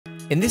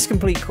In this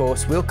complete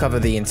course, we'll cover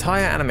the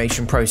entire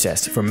animation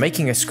process, from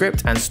making a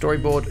script and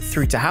storyboard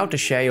through to how to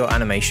share your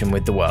animation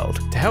with the world.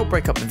 To help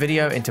break up the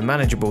video into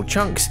manageable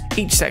chunks,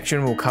 each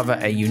section will cover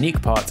a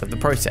unique part of the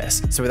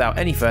process. So without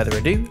any further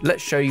ado,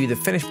 let's show you the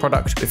finished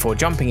product before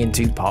jumping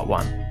into part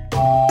 1.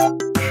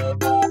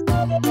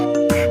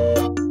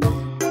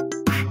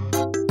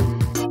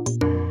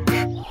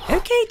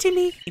 Okay,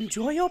 Timmy,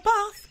 enjoy your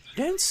bath.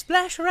 Don't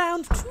splash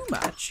around too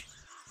much.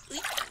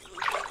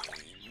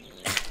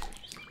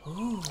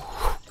 Ooh,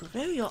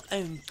 grow your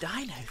own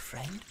dino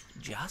friend.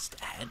 Just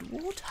add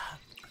water.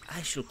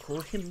 I shall call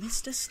him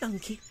Mr.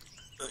 Snunky.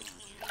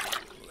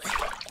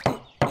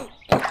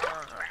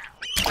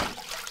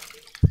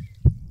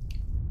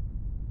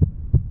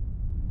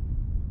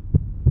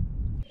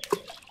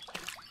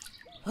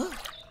 Oh.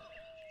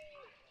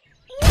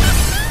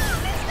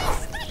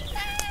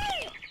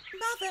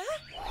 Mother,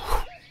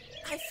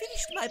 I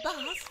finished my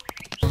bath.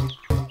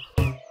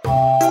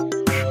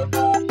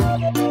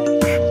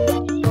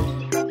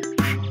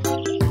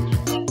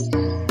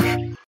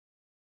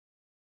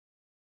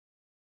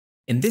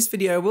 In this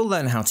video, we'll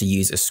learn how to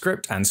use a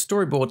script and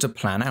storyboard to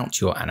plan out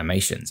your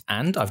animations,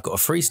 and I've got a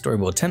free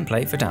storyboard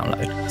template for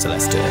download, so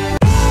let's do it.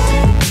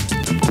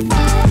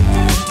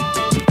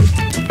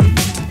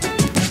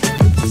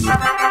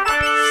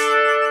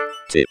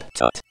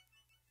 TipTut.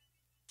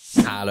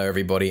 Hello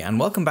everybody and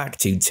welcome back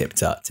to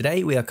TipTut.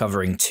 Today we are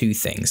covering two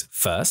things.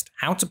 First,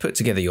 how to put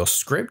together your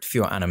script for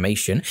your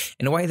animation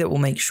in a way that will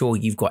make sure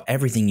you've got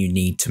everything you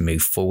need to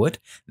move forward.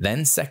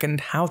 Then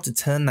second, how to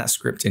turn that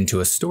script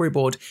into a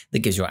storyboard that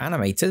gives your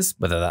animators,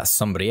 whether that's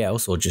somebody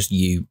else or just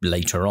you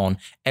later on,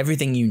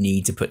 everything you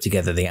need to put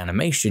together the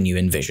animation you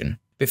envision.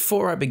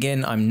 Before I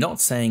begin, I'm not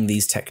saying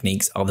these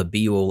techniques are the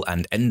be-all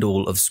and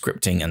end-all of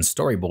scripting and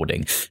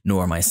storyboarding,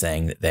 nor am I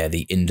saying that they're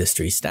the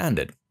industry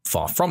standard.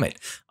 Far from it.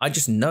 I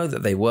just know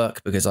that they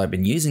work because I've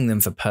been using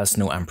them for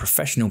personal and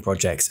professional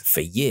projects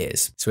for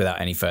years. So without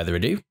any further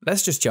ado,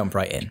 let's just jump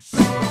right in.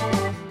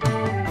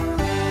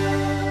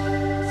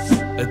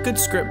 A good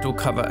script will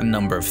cover a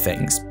number of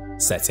things: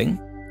 setting,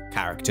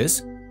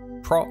 characters,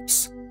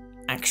 props,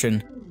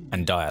 action,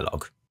 and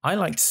dialogue. I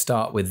like to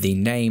start with the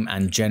name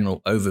and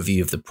general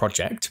overview of the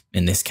project,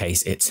 in this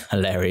case it's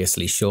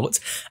hilariously short,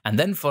 and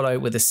then follow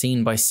with a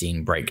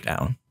scene-by-scene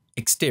breakdown.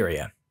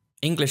 Exterior: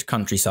 English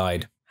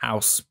countryside,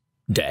 house,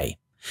 day.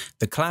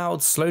 The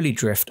clouds slowly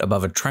drift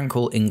above a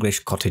tranquil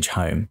English cottage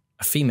home.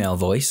 A female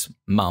voice,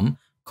 Mum,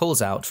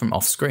 calls out from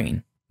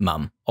off-screen.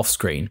 Mum,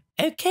 off-screen.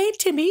 Okay,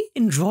 Timmy,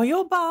 enjoy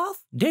your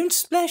bath. Don't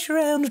splash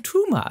around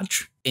too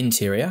much.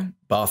 Interior,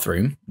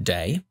 bathroom,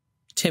 day.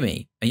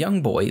 Timmy, a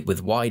young boy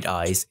with wide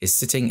eyes, is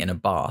sitting in a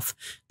bath.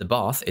 The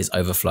bath is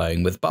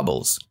overflowing with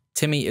bubbles.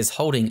 Timmy is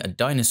holding a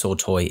dinosaur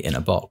toy in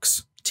a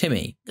box.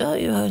 Timmy. Got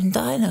your own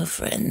dino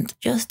friend.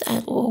 Just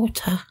add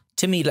water.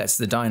 Timmy lets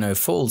the dino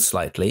fall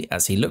slightly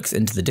as he looks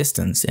into the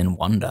distance in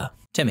wonder.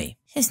 Timmy.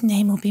 His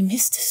name will be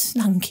Mr.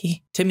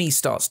 Snunky. Timmy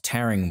starts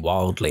tearing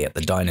wildly at the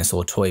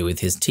dinosaur toy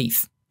with his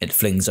teeth. It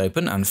flings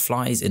open and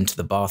flies into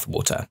the bath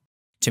water.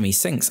 Timmy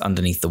sinks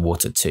underneath the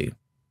water too.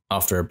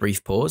 After a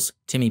brief pause,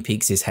 Timmy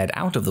peeks his head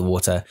out of the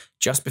water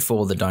just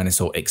before the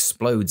dinosaur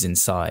explodes in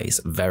size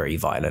very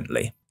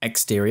violently.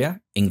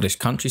 Exterior, English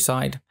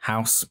countryside,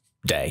 house,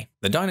 day.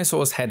 The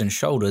dinosaur's head and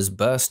shoulders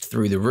burst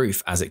through the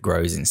roof as it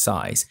grows in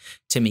size.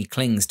 Timmy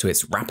clings to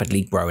its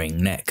rapidly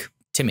growing neck.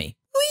 Timmy.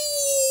 Whee!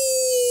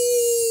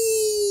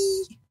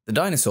 The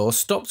dinosaur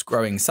stops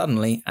growing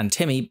suddenly and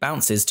Timmy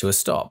bounces to a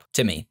stop.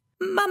 Timmy.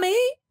 Mummy,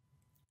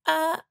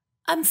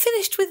 I'm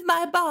finished with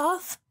my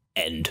bath.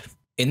 End.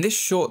 In this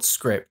short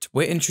script,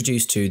 we're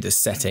introduced to the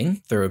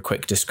setting through a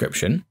quick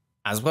description,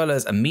 as well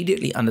as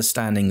immediately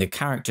understanding the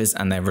characters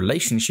and their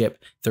relationship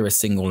through a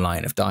single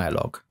line of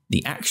dialogue.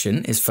 The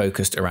action is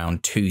focused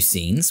around 2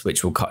 scenes,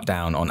 which will cut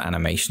down on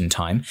animation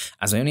time,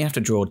 as I only have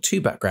to draw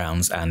 2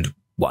 backgrounds and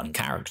 1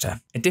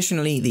 character.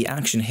 Additionally, the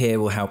action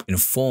here will help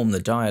inform the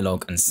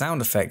dialogue and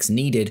sound effects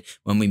needed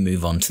when we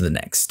move on to the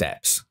next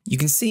steps. You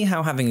can see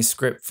how having a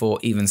script for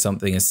even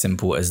something as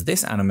simple as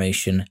this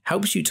animation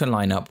helps you to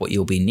line up what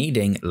you'll be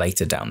needing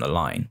later down the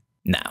line.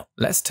 Now,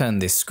 let's turn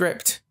this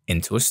script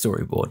into a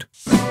storyboard.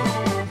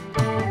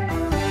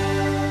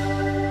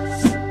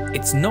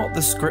 It's not the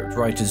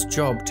scriptwriter's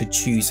job to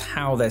choose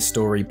how their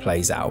story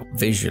plays out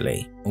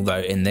visually.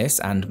 Although in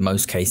this, and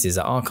most cases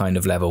at our kind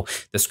of level,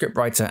 the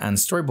scriptwriter and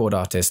storyboard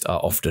artist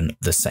are often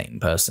the same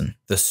person.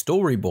 The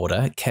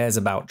storyboarder cares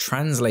about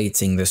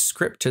translating the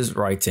scripter's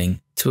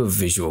writing to a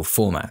visual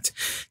format.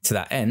 To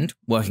that end,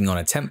 working on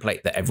a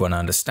template that everyone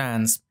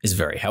understands is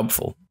very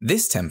helpful.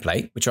 This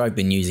template, which I've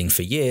been using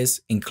for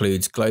years,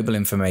 includes global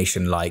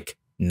information like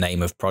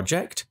name of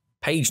project,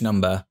 page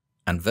number,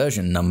 and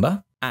version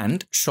number,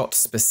 and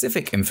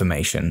shot-specific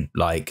information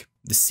like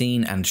the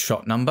scene and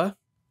shot number,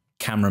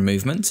 camera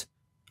movement,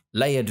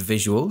 layered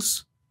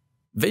visuals,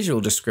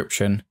 visual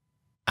description,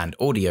 and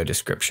audio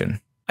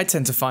description. I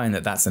tend to find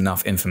that that's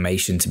enough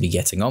information to be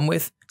getting on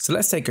with, so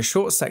let's take a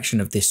short section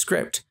of this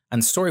script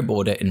and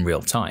storyboard it in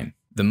real time.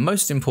 The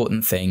most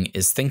important thing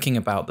is thinking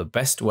about the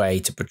best way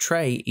to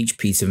portray each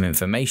piece of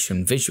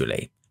information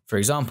visually. For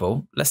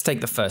example, let's take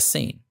the first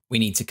scene. We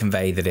need to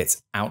convey that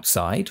it's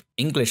outside,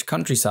 English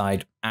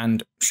countryside,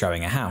 and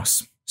showing a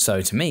house. So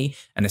to me,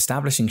 an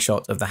establishing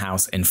shot of the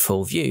house in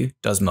full view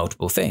does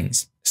multiple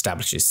things.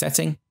 Establishes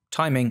setting,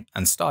 timing,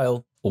 and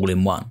style all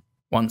in one.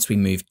 Once we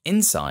move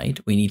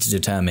inside, we need to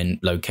determine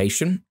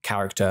location,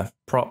 character,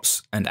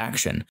 props, and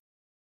action.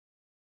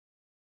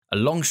 A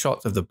long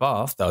shot of the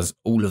bath does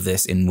all of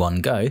this in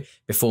one go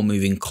before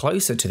moving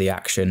closer to the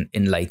action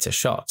in later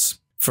shots.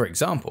 For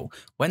example,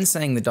 when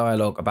saying the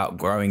dialogue about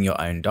growing your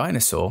own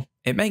dinosaur,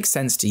 it makes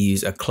sense to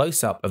use a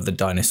close-up of the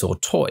dinosaur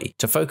toy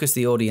to focus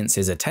the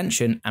audience's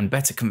attention and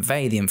better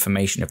convey the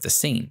information of the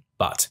scene.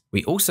 But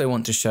we also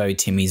want to show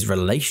Timmy's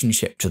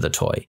relationship to the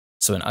toy,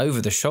 so an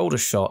over-the-shoulder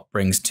shot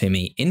brings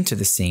Timmy into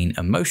the scene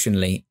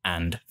emotionally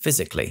and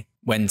physically.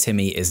 When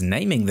Timmy is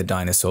naming the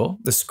dinosaur,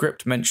 the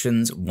script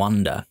mentions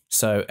wonder,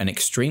 so an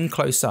extreme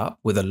close-up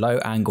with a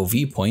low-angle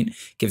viewpoint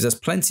gives us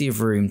plenty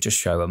of room to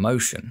show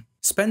emotion.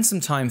 Spend some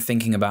time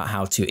thinking about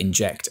how to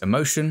inject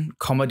emotion,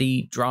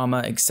 comedy, drama,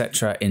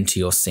 etc. into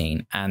your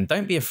scene, and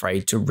don't be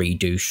afraid to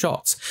redo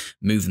shots.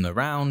 Move them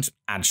around,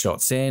 add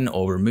shots in,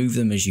 or remove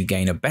them as you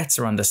gain a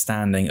better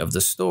understanding of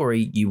the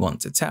story you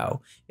want to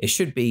tell. It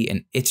should be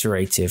an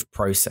iterative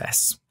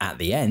process. At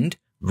the end,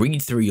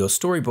 read through your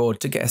storyboard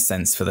to get a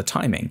sense for the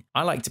timing.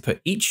 I like to put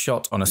each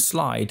shot on a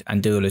slide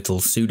and do a little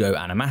pseudo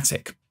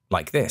animatic,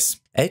 like this.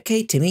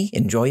 Okay, Timmy,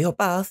 enjoy your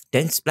bath.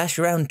 Don't splash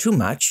around too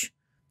much.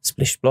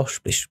 Splish splosh,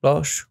 splish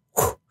splosh.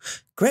 Whew.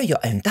 Grow your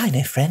own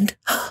dino, friend.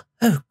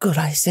 Oh, good,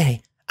 I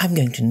say. I'm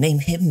going to name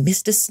him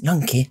Mr.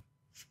 Snunky.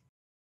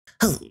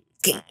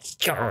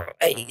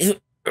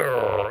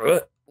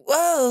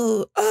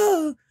 Whoa!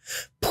 Oh!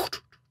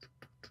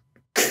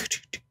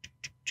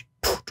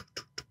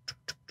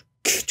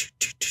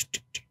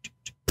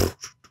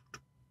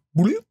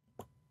 Bloop.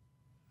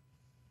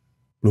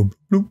 Bloop,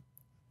 bloop.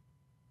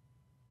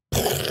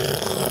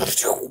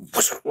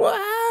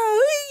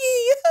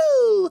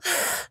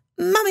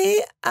 Mummy,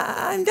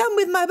 I'm done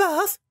with my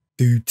bath.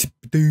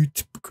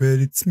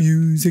 Credits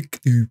music.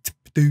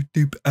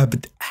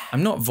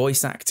 I'm not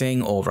voice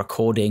acting or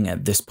recording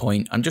at this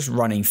point, I'm just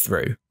running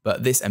through,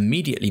 but this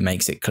immediately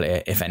makes it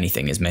clear if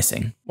anything is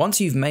missing.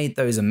 Once you've made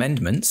those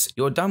amendments,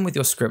 you're done with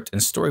your script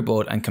and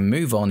storyboard and can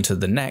move on to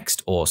the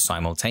next or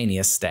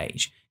simultaneous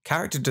stage,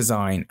 character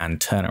design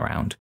and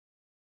turnaround.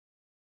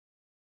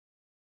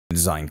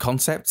 Design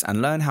concepts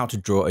and learn how to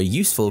draw a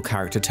useful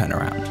character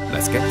turnaround.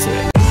 Let's get to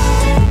it.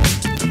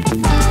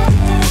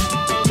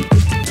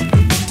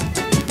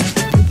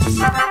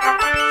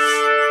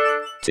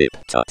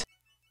 TipTut.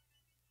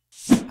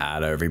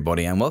 Hello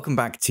everybody and welcome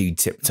back to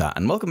TipTut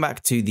and welcome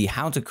back to the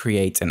How to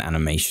Create an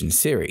Animation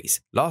series.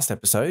 Last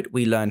episode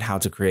we learned how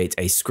to create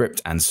a script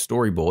and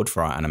storyboard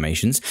for our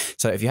animations,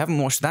 so if you haven't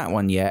watched that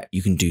one yet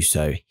you can do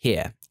so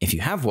here. If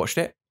you have watched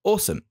it,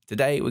 awesome!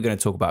 Today we're going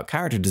to talk about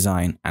character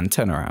design and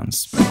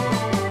turnarounds.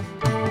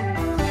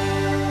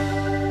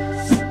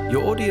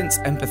 Your audience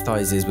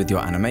empathizes with your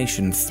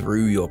animation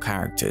through your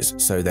characters,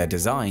 so their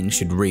design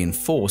should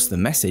reinforce the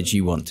message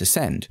you want to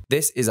send.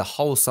 This is a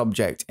whole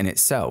subject in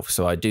itself,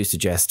 so I do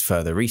suggest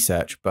further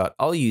research, but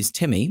I'll use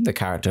Timmy, the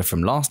character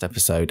from last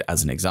episode,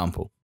 as an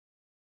example.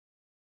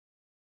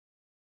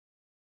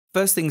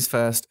 First things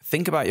first,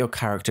 think about your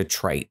character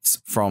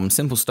traits, from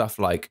simple stuff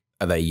like,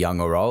 are they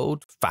young or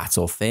old, fat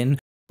or thin,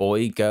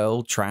 boy,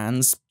 girl,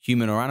 trans,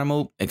 human or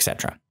animal,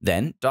 etc.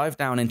 Then dive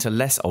down into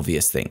less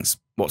obvious things.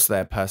 What's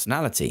their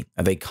personality?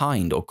 Are they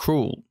kind or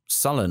cruel,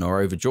 sullen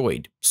or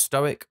overjoyed,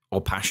 stoic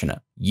or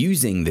passionate?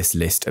 Using this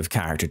list of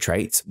character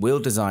traits, we'll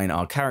design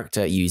our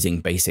character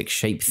using basic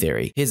shape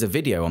theory. Here's a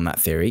video on that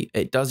theory.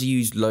 It does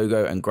use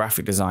logo and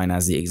graphic design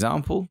as the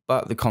example,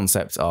 but the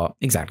concepts are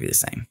exactly the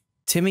same.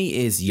 Timmy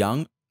is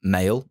young,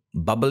 male,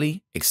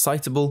 bubbly,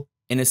 excitable,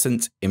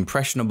 innocent,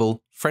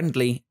 impressionable,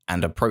 friendly,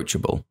 and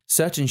approachable.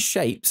 Certain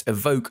shapes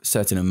evoke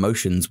certain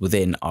emotions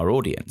within our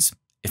audience.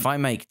 If I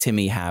make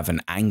Timmy have an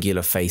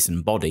angular face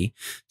and body,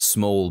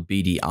 small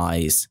beady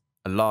eyes,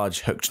 a large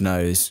hooked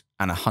nose,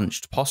 and a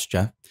hunched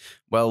posture,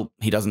 well,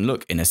 he doesn't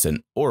look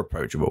innocent or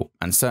approachable,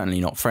 and certainly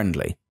not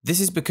friendly. This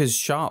is because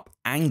sharp,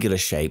 angular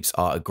shapes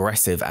are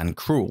aggressive and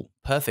cruel,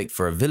 perfect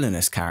for a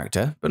villainous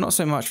character, but not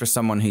so much for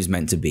someone who's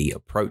meant to be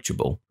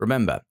approachable.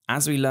 Remember,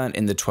 as we learned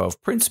in the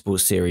 12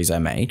 Principles series I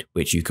made,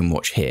 which you can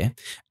watch here,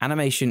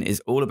 animation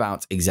is all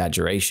about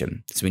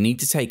exaggeration, so we need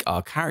to take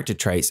our character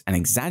traits and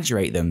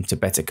exaggerate them to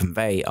better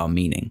convey our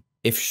meaning.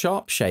 If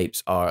sharp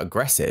shapes are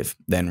aggressive,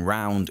 then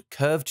round,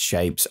 curved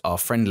shapes are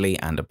friendly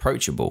and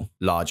approachable.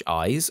 Large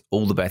eyes,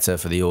 all the better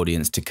for the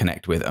audience to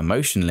connect with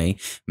emotionally,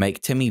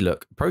 make Timmy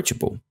look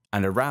approachable.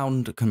 And a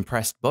round,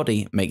 compressed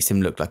body makes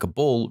him look like a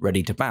ball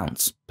ready to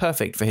bounce,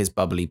 perfect for his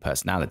bubbly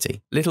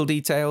personality. Little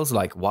details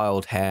like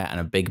wild hair and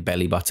a big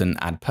belly button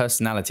add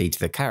personality to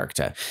the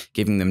character,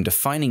 giving them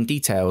defining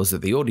details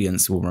that the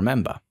audience will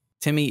remember.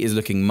 Timmy is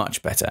looking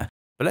much better,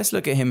 but let's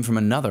look at him from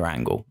another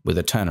angle with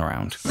a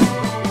turnaround.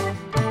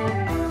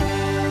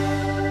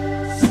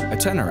 A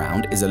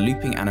turnaround is a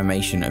looping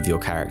animation of your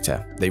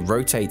character. They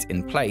rotate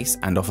in place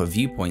and offer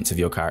viewpoints of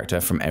your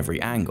character from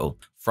every angle.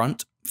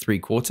 Front,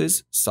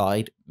 3/4,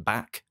 side,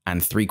 back,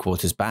 and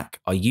 3/4 back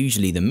are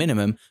usually the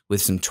minimum,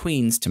 with some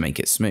tweens to make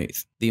it smooth.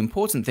 The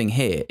important thing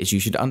here is you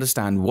should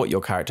understand what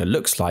your character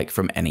looks like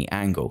from any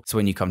angle, so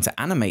when you come to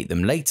animate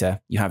them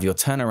later, you have your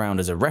turnaround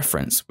as a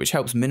reference, which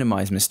helps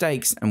minimize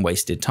mistakes and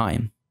wasted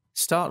time.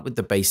 Start with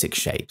the basic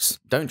shapes.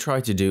 Don't try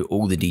to do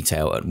all the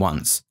detail at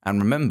once. And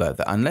remember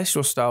that unless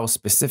your style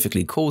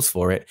specifically calls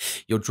for it,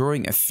 you're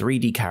drawing a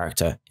 3D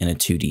character in a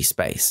 2D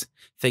space.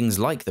 Things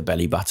like the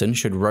belly button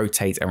should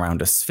rotate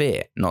around a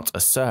sphere, not a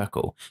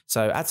circle.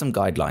 So add some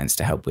guidelines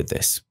to help with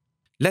this.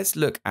 Let's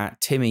look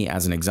at Timmy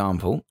as an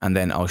example, and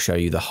then I'll show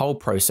you the whole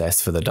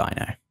process for the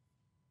dino.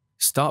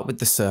 Start with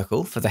the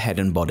circle for the head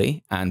and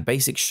body, and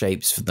basic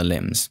shapes for the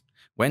limbs.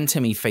 When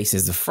Timmy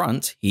faces the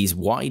front, he's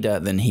wider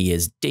than he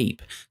is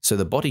deep, so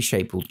the body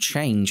shape will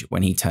change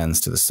when he turns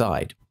to the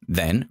side.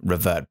 Then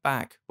revert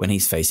back when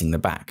he's facing the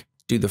back.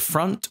 Do the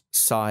front,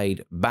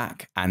 side,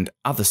 back, and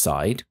other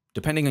side.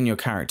 Depending on your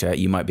character,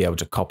 you might be able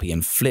to copy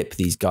and flip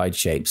these guide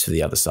shapes for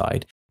the other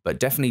side, but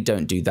definitely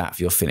don't do that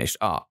for your finished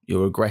art.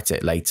 You'll regret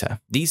it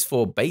later. These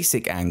 4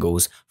 basic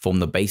angles form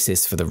the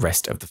basis for the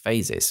rest of the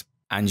phases.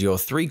 And your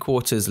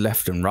 3/4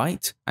 left and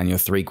right, and your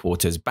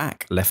 3/4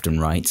 back left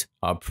and right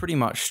are pretty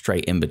much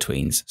straight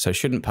in-betweens, so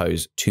shouldn't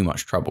pose too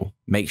much trouble.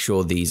 Make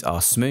sure these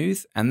are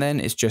smooth, and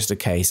then it's just a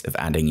case of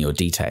adding your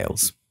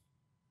details.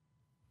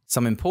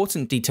 Some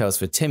important details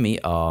for Timmy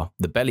are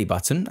the belly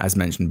button, as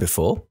mentioned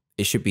before.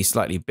 It should be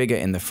slightly bigger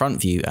in the front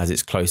view as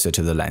it's closer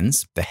to the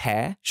lens. The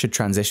hair should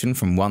transition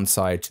from one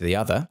side to the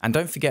other. And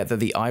don't forget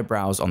that the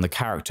eyebrows on the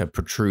character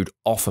protrude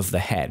off of the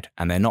head,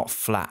 and they're not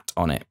flat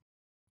on it.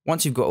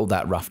 Once you've got all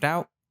that roughed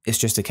out, it's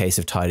just a case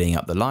of tidying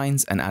up the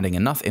lines and adding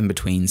enough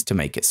in-betweens to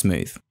make it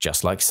smooth,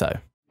 just like so.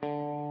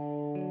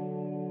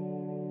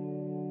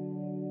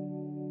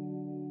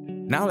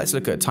 Now let's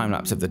look at a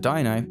time-lapse of the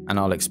dino, and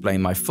I'll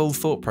explain my full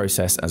thought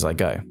process as I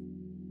go.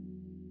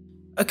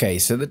 Okay,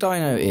 so the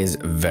dino is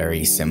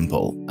very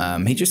simple.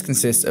 He just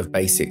consists of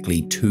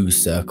basically 2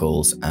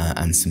 circles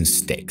and some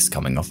sticks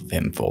coming off of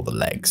him for the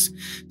legs.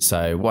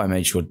 So what I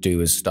made sure to do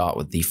was start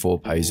with the 4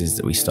 poses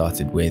that we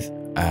started with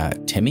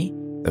Timmy,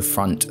 the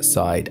front,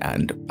 side,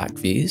 and back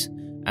views,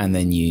 and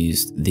then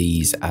used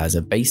these as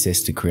a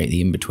basis to create the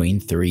in-between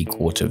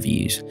 3/4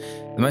 views.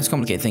 The most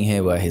complicated thing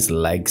here were his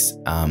legs,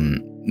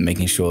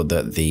 making sure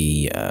that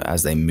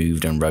as they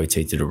moved and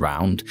rotated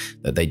around,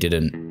 that they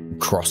didn't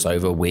cross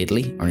over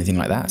weirdly or anything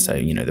like that. So,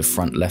 you know, the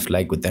front left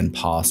leg would then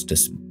pass to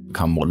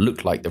become what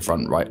looked like the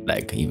front right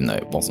leg, even though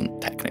it wasn't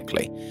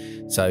technically.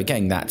 So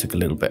getting that took a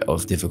little bit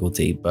of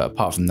difficulty, but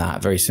apart from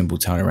that, very simple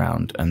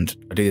turnaround. And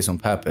I do this on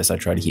purpose. I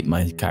try to keep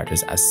my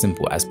characters as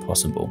simple as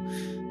possible.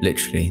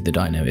 Literally, the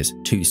dino is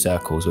 2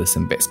 circles with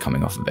some bits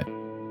coming off of it.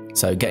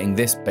 So getting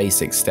this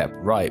basic step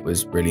right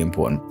was really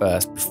important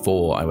first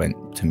before I went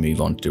to move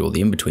on to do all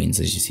the in-betweens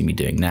as you see me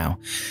doing now,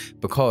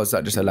 because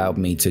that just allowed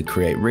me to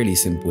create really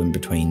simple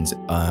in-betweens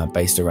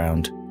based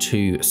around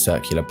 2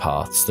 circular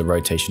paths, the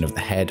rotation of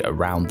the head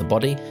around the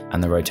body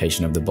and the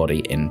rotation of the body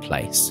in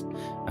place.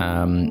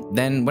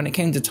 Then when it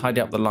came to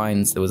tidy up the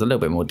lines, there was a little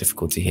bit more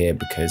difficulty here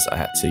because I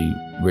had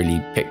to really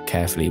pick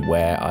carefully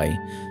where I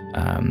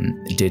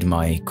did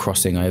my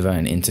crossing over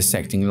and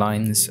intersecting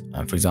lines,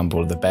 for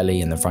example, the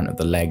belly and the front of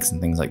the legs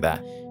and things like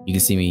that. You can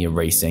see me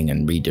erasing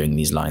and redoing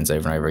these lines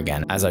over and over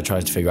again as I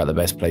tried to figure out the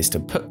best place to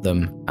put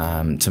them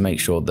to make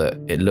sure that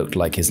it looked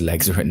like his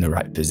legs were in the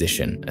right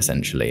position,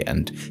 essentially,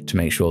 and to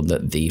make sure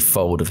that the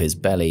fold of his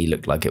belly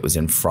looked like it was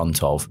in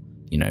front of,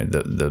 you know,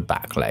 the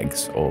back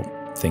legs or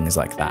things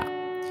like that.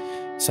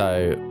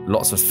 So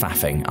lots of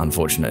faffing,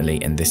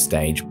 unfortunately, in this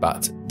stage,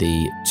 but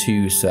the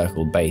 2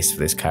 circle base for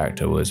this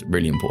character was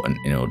really important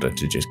in order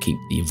to just keep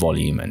the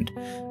volume and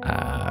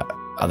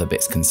other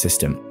bits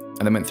consistent.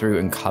 And then went through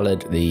and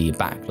coloured the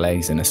back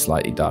legs in a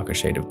slightly darker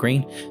shade of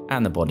green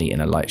and the body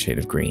in a light shade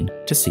of green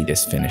to see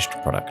this finished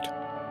product.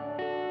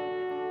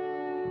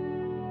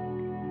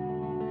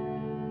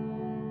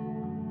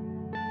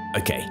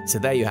 Okay, so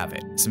there you have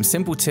it. Some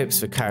simple tips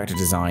for character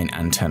design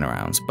and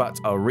turnarounds, but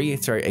I'll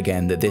reiterate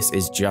again that this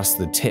is just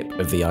the tip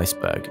of the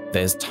iceberg.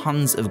 There's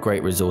tons of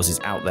great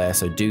resources out there,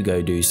 so do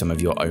go do some of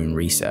your own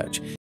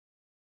research.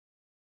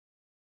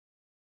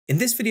 In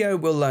this video,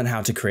 we'll learn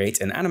how to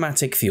create an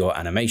animatic for your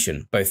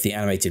animation, both the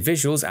animated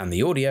visuals and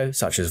the audio,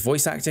 such as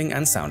voice acting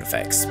and sound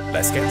effects.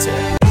 Let's get to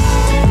it.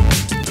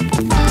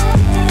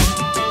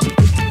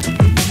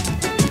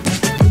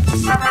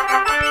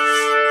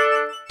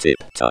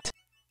 TipTut.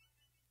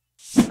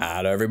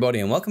 Hello everybody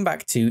and welcome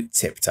back to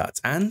TipTut,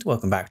 and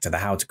welcome back to the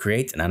How to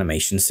Create an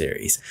Animation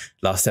series.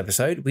 Last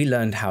episode we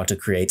learned how to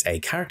create a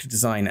character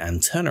design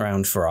and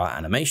turnaround for our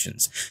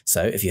animations,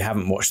 so if you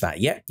haven't watched that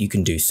yet you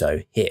can do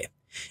so here.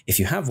 If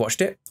you have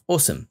watched it,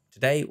 awesome.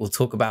 Today we'll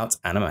talk about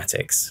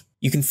animatics.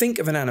 You can think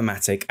of an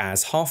animatic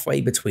as halfway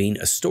between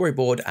a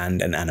storyboard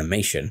and an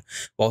animation.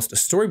 Whilst a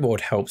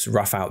storyboard helps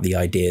rough out the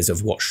ideas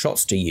of what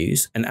shots to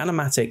use, an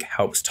animatic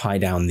helps tie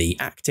down the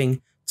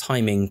acting,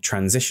 timing,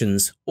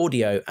 transitions,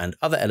 audio, and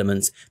other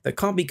elements that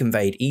can't be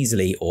conveyed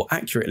easily or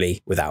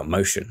accurately without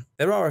motion.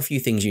 There are a few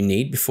things you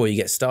need before you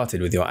get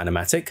started with your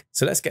animatic,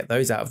 so let's get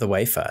those out of the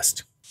way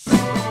first.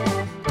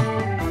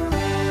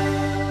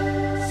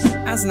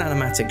 As an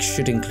animatic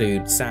should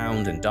include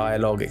sound and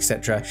dialogue,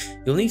 etc.,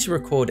 you'll need to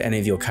record any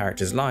of your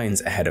character's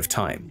lines ahead of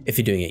time. If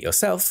you're doing it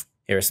yourself,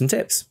 here are some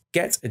tips.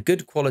 Get a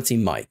good quality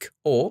mic,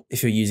 or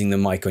if you're using the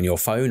mic on your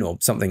phone or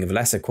something of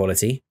lesser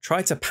quality,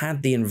 try to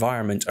pad the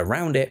environment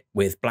around it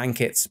with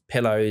blankets,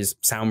 pillows,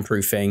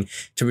 soundproofing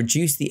to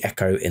reduce the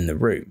echo in the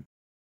room.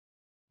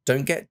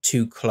 Don't get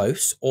too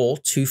close or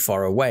too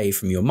far away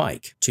from your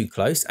mic. Too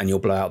close and you'll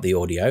blow out the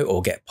audio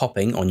or get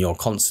popping on your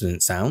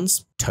consonant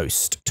sounds.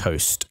 Toast,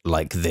 toast,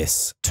 like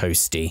this,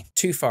 toasty.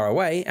 Too far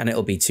away and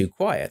it'll be too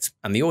quiet,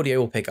 and the audio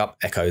will pick up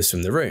echoes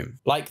from the room.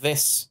 Like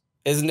this.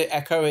 Isn't it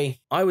echoey?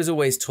 I was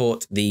always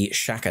taught the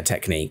shaka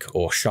technique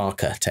or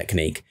shaka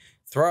technique.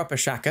 Throw up a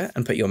shaka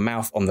and put your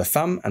mouth on the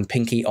thumb and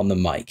pinky on the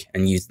mic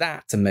and use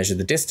that to measure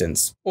the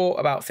distance, or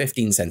about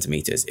 15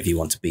 centimeters if you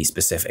want to be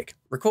specific.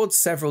 Record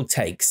several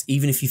takes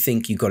even if you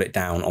think you got it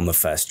down on the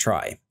first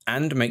try,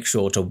 and make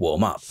sure to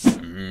warm up.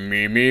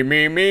 Me, me,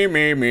 me, me,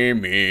 me, me,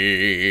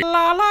 me.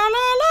 La, la,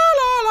 la, la,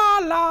 la, la,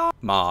 la.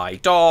 My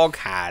dog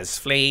has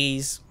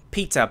fleas.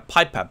 Peter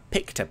Piper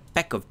picked a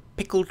peck of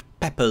pickled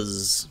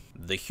peppers.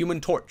 The Human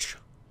Torch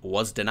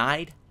was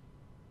denied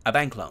a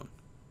bank loan.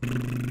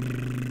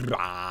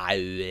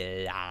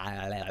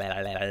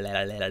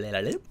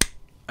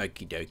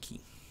 Okie dokie.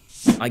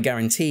 I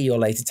guarantee your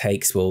later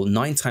takes will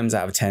 9 times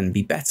out of 10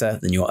 be better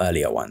than your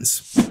earlier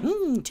ones.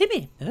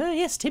 Timmy.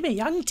 Yes, Timmy,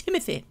 young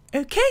Timothy.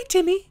 Okay,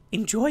 Timmy,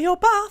 enjoy your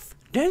bath.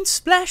 Don't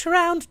splash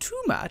around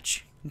too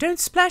much. Don't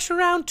splash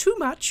around too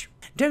much.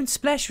 Don't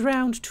splash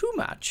around too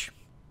much.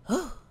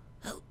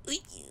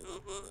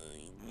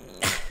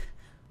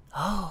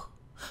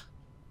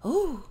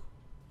 Oh,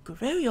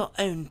 grow your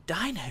own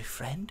dino,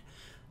 friend.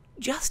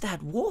 Just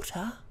add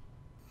water.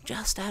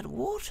 Just add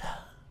water.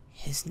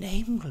 His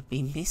name will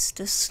be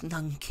Mr.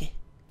 Snunky.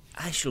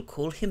 I shall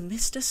call him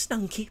Mr.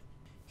 Snunky.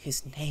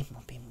 His name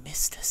will be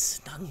Mr.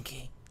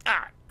 Snunky.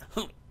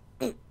 Whee!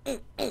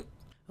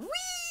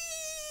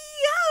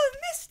 Oh,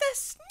 Mr.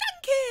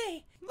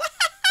 Snunky!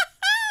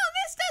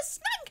 Mr.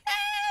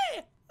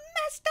 Snunky!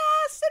 Mr.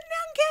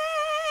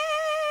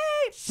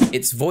 Snunky!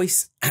 It's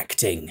voice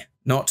acting,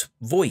 not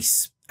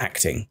voice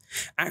acting.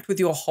 Act with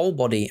your whole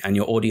body and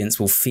your audience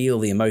will feel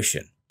the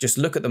emotion. Just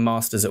look at the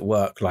masters at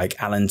work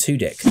like Alan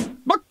Tudyk.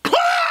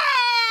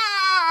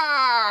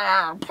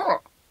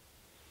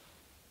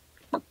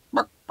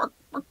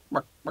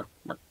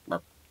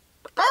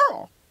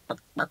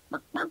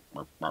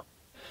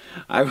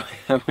 I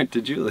went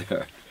to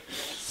Julia.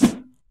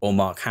 Or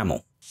Mark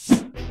Hamill.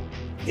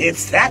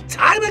 It's that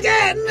time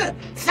again!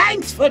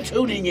 Thanks for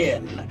tuning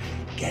in.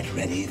 Get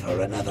ready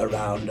for another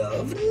round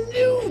of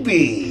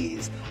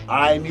newbies.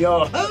 I'm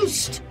your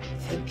host,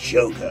 the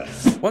Joker.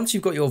 Once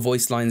you've got your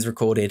voice lines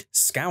recorded,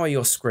 scour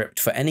your script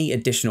for any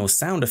additional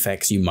sound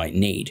effects you might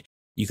need.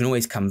 You can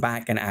always come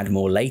back and add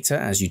more later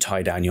as you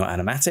tie down your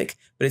animatic,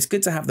 but it's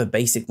good to have the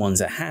basic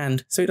ones at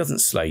hand so it doesn't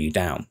slow you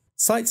down.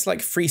 Sites like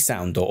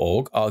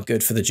freesound.org are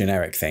good for the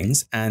generic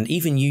things, and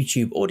even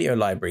YouTube Audio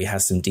Library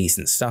has some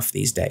decent stuff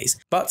these days.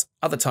 But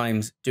other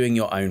times, doing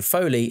your own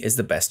Foley is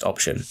the best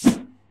option.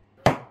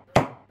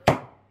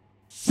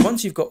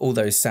 Once you've got all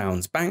those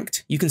sounds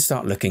banked, you can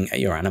start looking at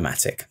your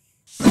animatic.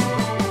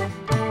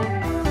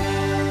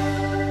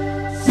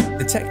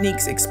 The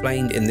techniques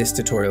explained in this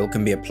tutorial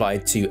can be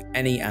applied to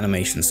any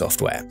animation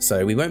software,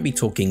 so we won't be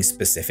talking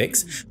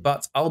specifics,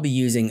 but I'll be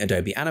using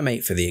Adobe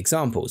Animate for the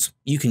examples.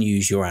 You can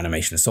use your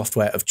animation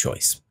software of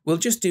choice. We'll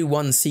just do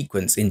one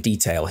sequence in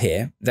detail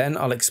here, then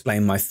I'll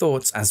explain my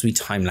thoughts as we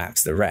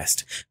time-lapse the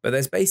rest. But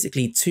there's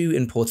basically 2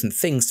 important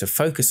things to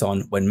focus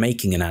on when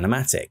making an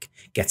animatic: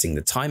 getting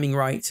the timing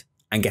right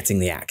and getting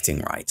the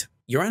acting right.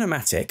 Your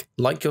animatic,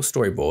 like your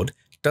storyboard,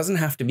 doesn't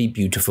have to be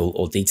beautiful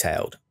or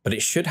detailed, but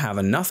it should have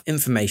enough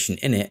information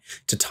in it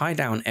to tie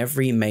down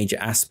every major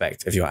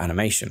aspect of your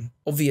animation.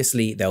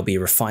 Obviously, there'll be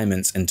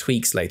refinements and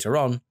tweaks later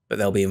on, but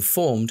they'll be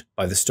informed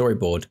by the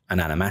storyboard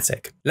and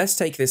animatic. Let's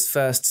take this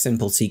first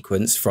simple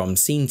sequence from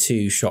scene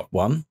 2, shot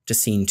 1 to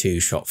scene 2,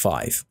 shot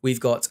 5.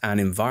 We've got an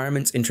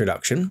environment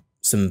introduction,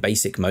 some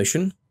basic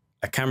motion,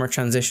 a camera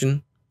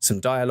transition, some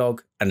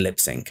dialogue, and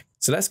lip sync.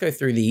 So let's go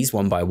through these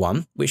one by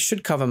one, which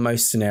should cover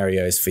most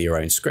scenarios for your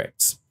own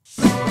scripts.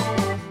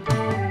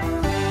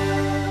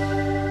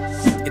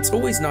 It's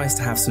always nice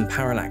to have some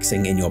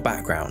parallaxing in your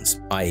backgrounds,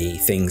 i.e.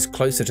 things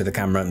closer to the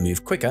camera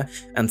move quicker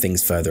and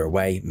things further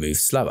away move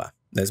slower.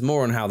 There's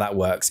more on how that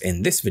works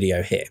in this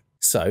video here.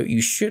 So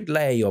you should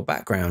layer your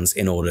backgrounds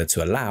in order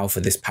to allow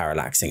for this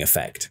parallaxing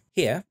effect.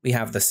 Here we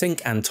have the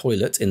sink and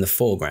toilet in the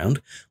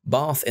foreground,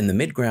 bath in the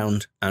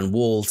midground, and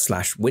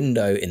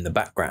wall/window in the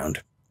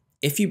background.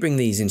 If you bring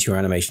these into your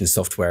animation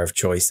software of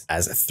choice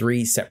as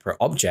 3 separate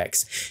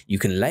objects, you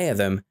can layer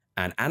them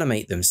and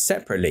animate them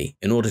separately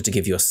in order to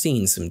give your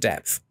scene some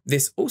depth.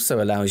 This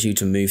also allows you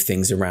to move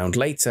things around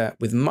later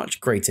with much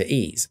greater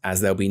ease,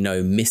 as there'll be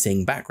no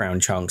missing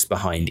background chunks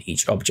behind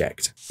each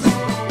object.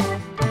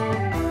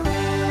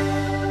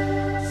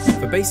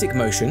 For basic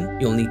motion,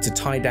 you'll need to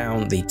tie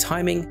down the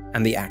timing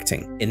and the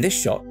acting. In this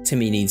shot,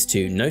 Timmy needs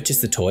to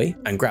notice the toy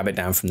and grab it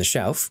down from the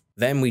shelf.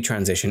 Then we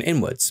transition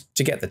inwards.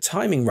 To get the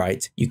timing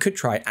right, you could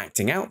try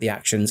acting out the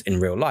actions in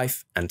real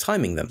life and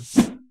timing them.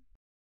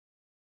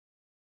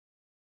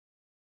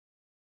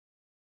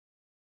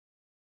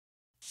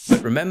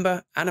 But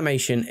remember,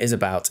 animation is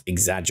about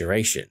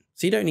exaggeration,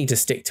 so you don't need to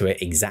stick to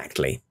it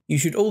exactly. You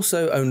should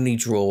also only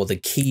draw the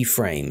key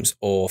frames,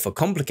 or for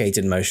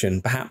complicated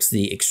motion, perhaps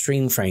the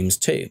extreme frames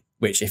too,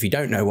 which if you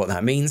don't know what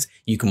that means,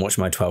 you can watch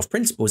my 12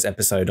 Principles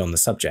episode on the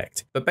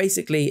subject. But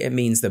basically, it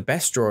means the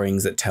best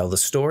drawings that tell the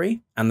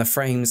story and the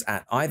frames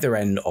at either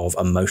end of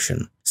a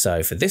motion.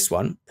 So for this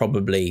one,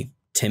 probably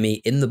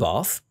Timmy in the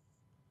bath,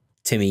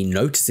 Timmy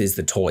notices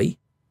the toy,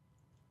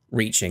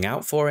 reaching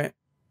out for it,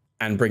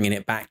 and bringing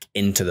it back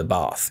into the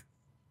bath.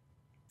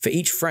 For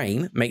each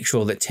frame, make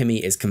sure that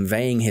Timmy is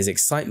conveying his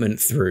excitement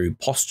through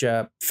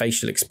posture,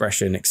 facial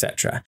expression,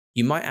 etc.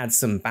 You might add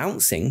some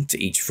bouncing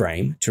to each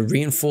frame to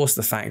reinforce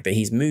the fact that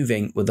he's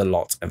moving with a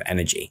lot of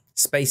energy.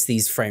 Space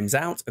these frames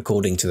out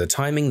according to the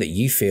timing that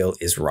you feel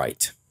is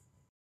right.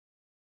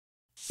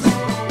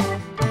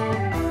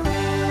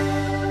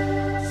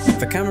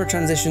 For camera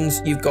transitions,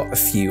 you've got a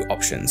few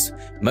options.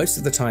 Most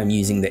of the time,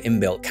 using the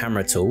inbuilt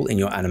camera tool in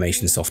your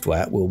animation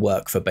software will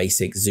work for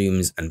basic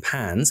zooms and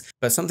pans,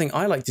 but something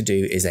I like to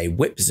do is a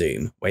whip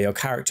zoom, where your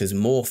characters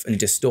morph and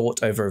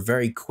distort over a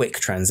very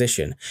quick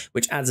transition,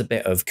 which adds a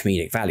bit of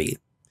comedic value.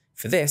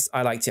 For this,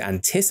 I like to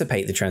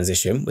anticipate the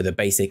transition with a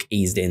basic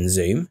eased-in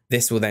zoom.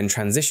 This will then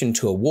transition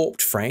to a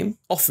warped frame,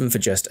 often for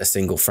just a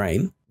single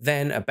frame,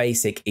 then a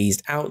basic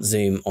eased-out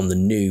zoom on the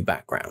new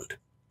background.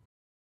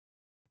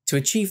 To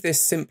achieve this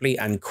simply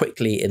and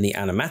quickly in the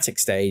animatic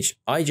stage,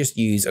 I just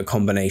use a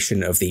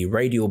combination of the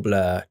radial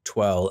blur,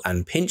 twirl,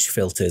 and pinch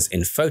filters in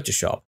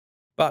Photoshop,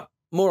 but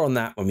more on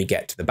that when we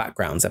get to the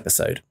backgrounds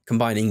episode.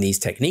 Combining these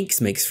techniques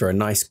makes for a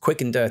nice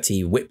quick and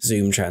dirty whip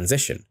zoom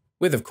transition,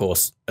 with of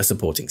course a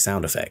supporting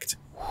sound effect.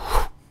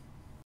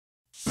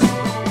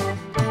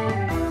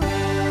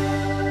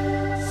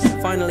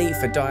 Finally,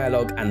 for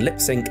dialogue and lip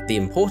sync, the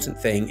important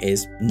thing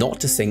is not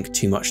to sink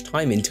too much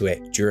time into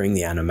it during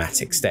the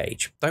animatic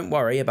stage. Don't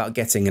worry about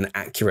getting an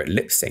accurate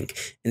lip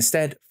sync.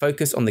 Instead,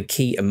 focus on the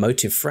key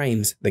emotive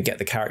frames that get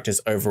the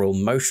character's overall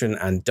motion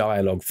and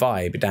dialogue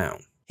vibe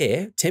down.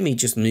 Here, Timmy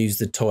just moves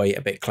the toy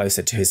a bit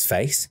closer to his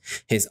face,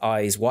 his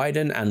eyes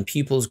widen and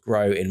pupils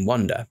grow in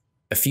wonder.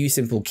 A few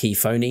simple key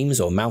phonemes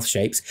or mouth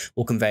shapes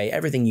will convey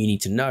everything you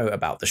need to know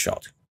about the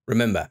shot.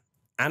 Remember,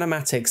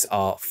 animatics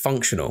are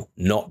functional,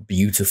 not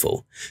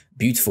beautiful.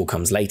 Beautiful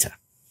comes later.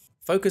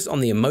 Focus on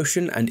the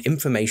emotion and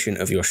information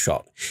of your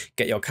shot.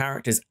 Get your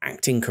characters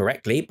acting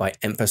correctly by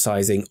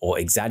emphasizing or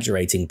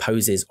exaggerating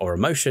poses or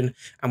emotion,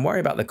 and worry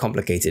about the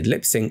complicated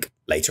lip sync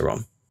later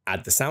on.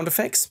 Add the sound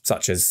effects,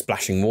 such as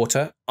splashing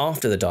water,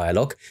 after the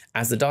dialogue,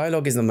 as the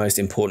dialogue is the most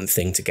important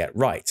thing to get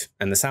right,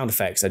 and the sound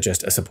effects are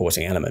just a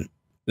supporting element.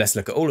 Let's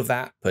look at all of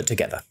that put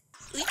together.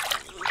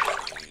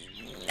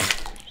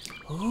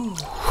 Ooh.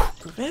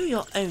 Grow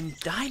your own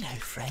dino,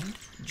 friend.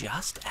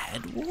 Just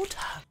add water.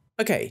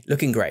 Okay,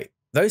 looking great.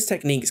 Those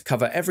techniques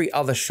cover every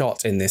other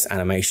shot in this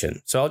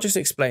animation, so I'll just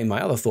explain my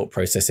other thought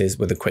processes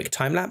with a quick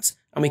time lapse,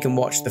 and we can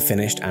watch the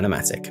finished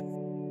animatic.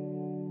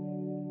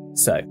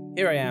 So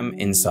here I am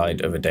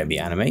inside of Adobe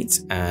Animate,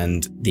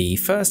 and the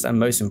first and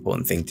most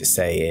important thing to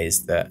say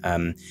is that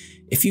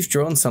if you've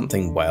drawn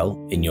something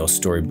well in your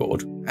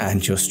storyboard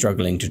and you're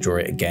struggling to draw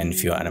it again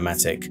for your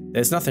animatic,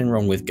 there's nothing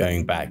wrong with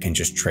going back and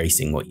just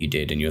tracing what you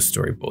did in your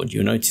storyboard.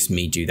 You'll notice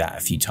me do that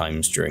a few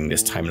times during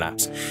this time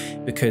lapse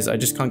because I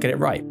just can't get it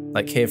right.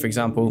 Like here, for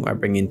example, I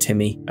bring in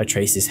Timmy, I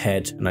trace his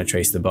head and I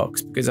trace the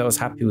box because I was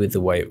happy with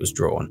the way it was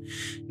drawn.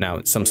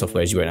 Now, some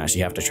softwares you won't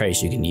actually have to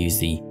trace, you can use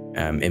the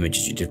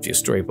images you did for your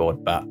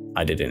storyboard, but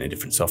I did it in a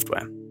different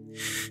software.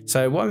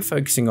 So what I'm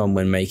focusing on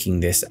when making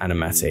this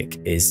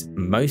animatic is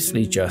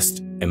mostly just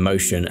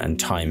emotion and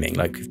timing,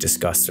 like we've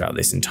discussed throughout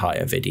this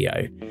entire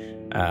video.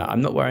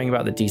 I'm not worrying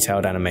about the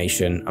detailed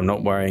animation. I'm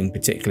not worrying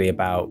particularly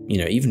about,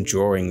 even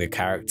drawing the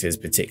characters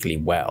particularly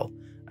well.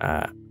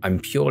 I'm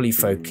purely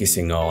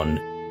focusing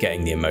on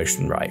getting the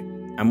emotion right.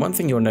 And one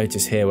thing you'll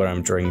notice here when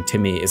I'm drawing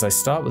Timmy is I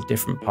start with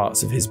different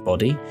parts of his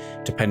body,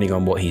 depending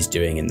on what he's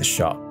doing in the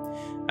shot.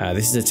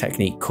 This is a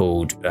technique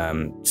called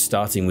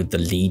starting with the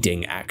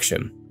leading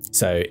action.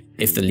 So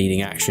if the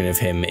leading action of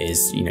him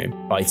is,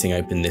 biting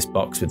open this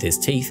box with his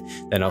teeth,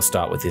 then I'll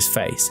start with his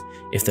face.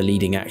 If the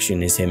leading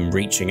action is him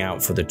reaching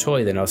out for the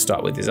toy, then I'll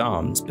start with his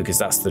arms, because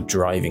that's the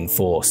driving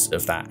force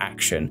of that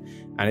action.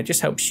 And it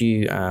just helps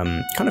you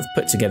kind of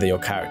put together your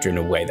character in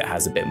a way that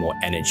has a bit more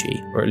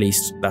energy, or at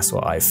least that's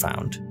what I've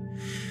found.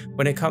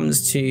 When it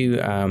comes to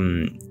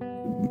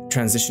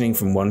transitioning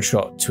from one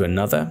shot to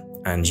another,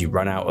 and you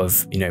run out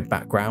of,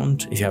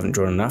 background if you haven't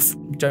drawn enough,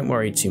 don't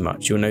worry too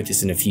much. You'll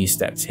notice in a few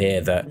steps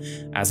here that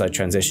as I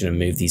transition and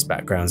move these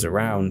backgrounds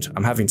around,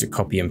 I'm having to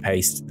copy and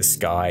paste the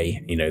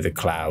sky, the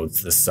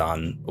clouds, the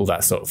sun, all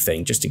that sort of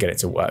thing, just to get it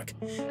to work.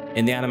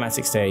 In the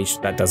animatic stage,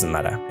 that doesn't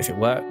matter. If it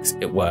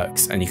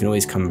works, and you can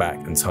always come back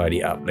and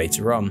tidy up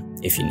later on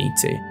if you need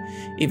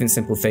to. Even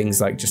simple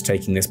things like just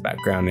taking this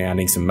background and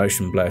adding some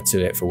motion blur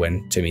to it for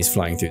when Timmy's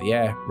flying through the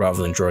air,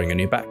 rather than drawing a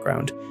new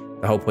background.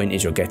 The whole point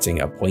is you're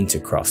getting a point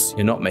across,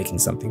 you're not making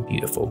something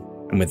beautiful.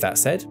 And with that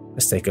said,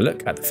 let's take a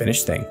look at the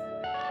finished thing.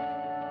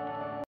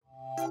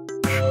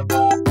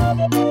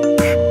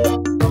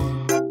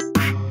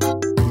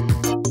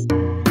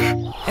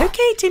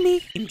 Okay,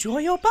 Timmy, enjoy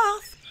your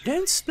bath.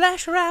 Don't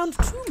splash around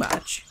too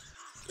much.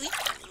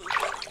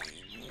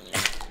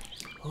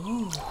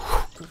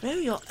 Oh, grow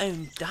your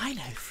own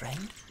dino,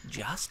 friend.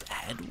 Just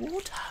add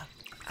water.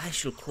 I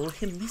shall call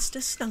him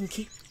Mr.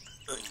 Snunky.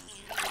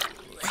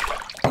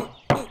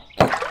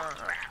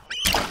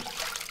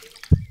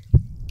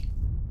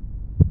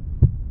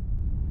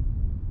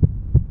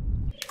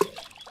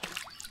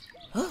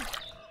 Oh.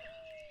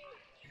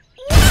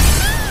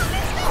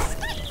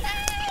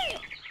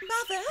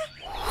 Mother,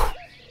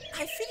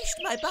 I finished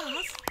my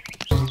bath.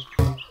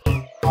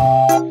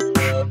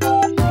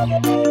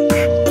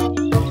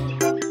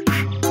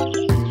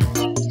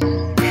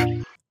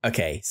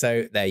 Okay,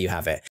 so there you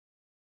have it.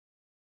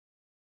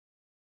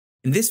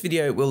 In this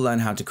video, we'll learn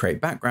how to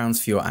create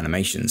backgrounds for your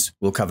animations.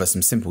 We'll cover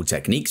some simple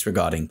techniques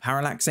regarding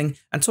parallaxing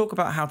and talk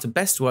about how to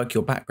best work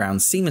your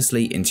backgrounds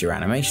seamlessly into your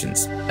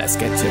animations. Let's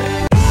get to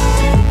it.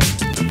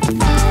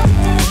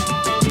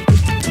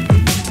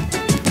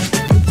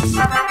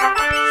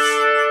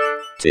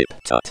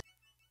 TipTut.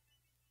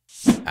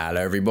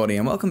 Hello everybody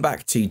and welcome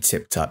back to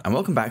TipTut and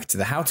welcome back to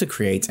the How to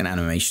Create an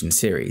Animation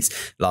series.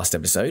 Last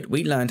episode,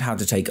 we learned how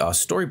to take our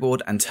storyboard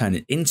and turn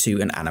it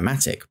into an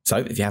animatic. So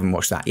if you haven't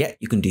watched that yet,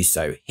 you can do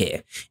so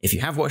here. If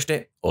you have watched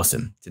it,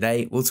 awesome.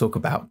 Today, we'll talk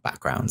about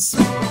backgrounds.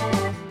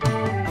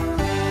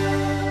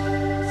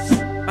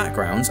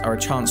 Backgrounds are a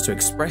chance to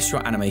express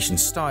your animation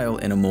style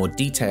in a more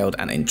detailed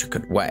and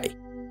intricate way.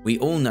 We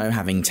all know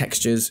having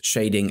textures,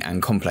 shading,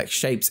 and complex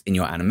shapes in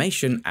your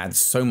animation adds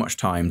so much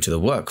time to the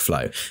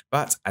workflow,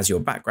 but as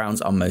your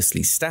backgrounds are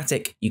mostly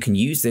static, you can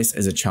use this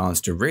as a chance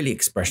to really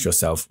express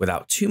yourself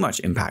without too much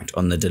impact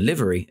on the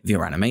delivery of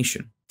your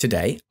animation.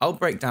 Today, I'll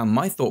break down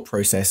my thought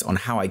process on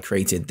how I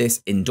created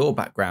this indoor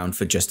background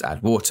for Just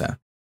Add Water.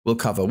 We'll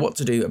cover what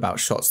to do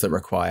about shots that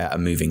require a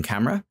moving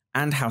camera,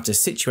 and how to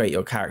situate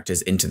your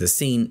characters into the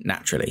scene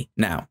naturally.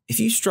 Now, if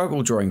you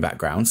struggle drawing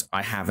backgrounds,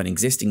 I have an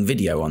existing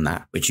video on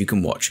that, which you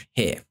can watch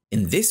here.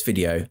 In this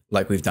video,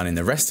 like we've done in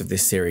the rest of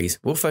this series,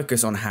 we'll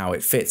focus on how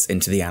it fits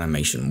into the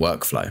animation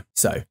workflow.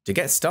 So, to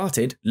get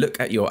started, look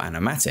at your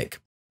animatic.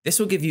 This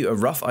will give you a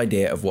rough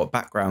idea of what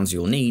backgrounds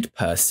you'll need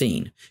per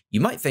scene. You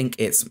might think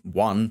it's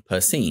one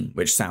per scene,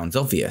 which sounds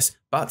obvious,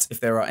 but if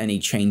there are any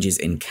changes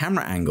in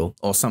camera angle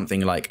or something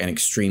like an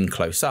extreme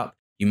close-up,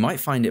 you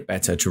might find it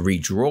better to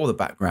redraw the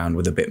background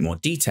with a bit more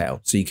detail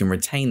so you can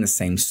retain the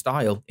same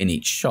style in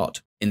each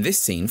shot. In this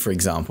scene, for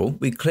example,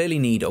 we clearly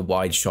need a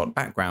wide shot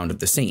background of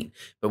the scene,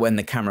 but when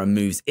the camera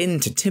moves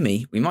into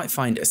Timmy, we might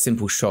find a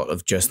simple shot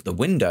of just the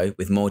window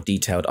with more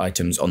detailed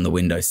items on the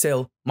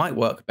windowsill might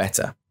work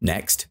better.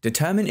 Next,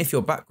 determine if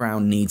your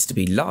background needs to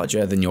be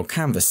larger than your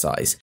canvas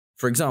size.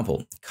 For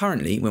example,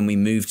 currently when we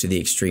move to the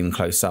extreme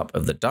close-up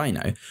of the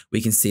dino, we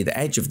can see the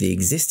edge of the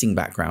existing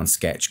background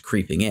sketch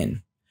creeping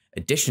in.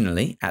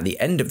 Additionally, at the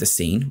end of the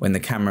scene, when the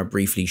camera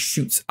briefly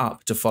shoots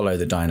up to follow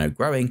the dino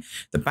growing,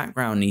 the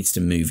background needs to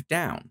move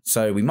down,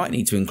 so we might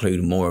need to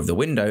include more of the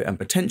window and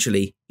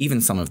potentially even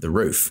some of the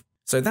roof.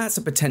 So that's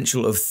a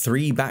potential of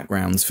 3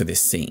 backgrounds for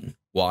this scene: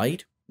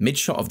 wide,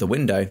 mid-shot of the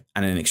window,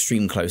 and an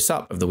extreme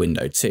close-up of the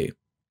window too.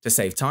 To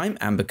save time,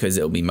 and because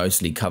it'll be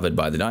mostly covered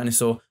by the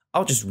dinosaur,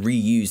 I'll just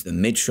reuse the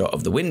mid-shot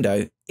of the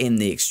window in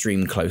the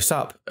extreme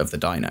close-up of the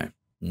dino.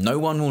 No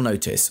one will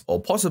notice,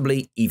 or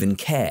possibly even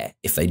care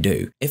if they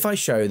do. If I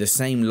show the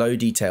same low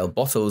detail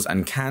bottles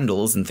and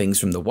candles and things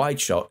from the wide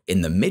shot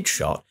in the mid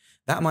shot,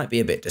 that might be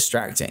a bit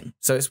distracting,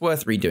 so it's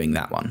worth redoing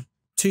that one.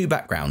 2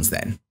 backgrounds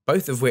then,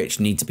 both of which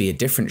need to be a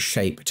different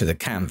shape to the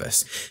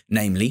canvas,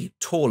 namely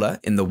taller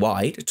in the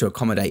wide to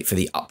accommodate for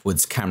the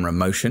upwards camera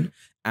motion,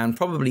 and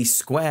probably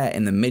square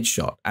in the mid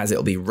shot as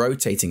it'll be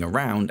rotating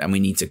around and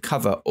we need to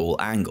cover all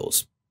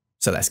angles.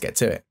 So let's get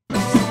to it.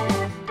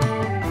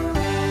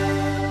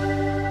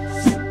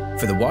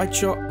 For the wide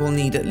shot, we'll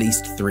need at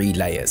least 3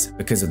 layers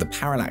because of the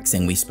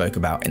parallaxing we spoke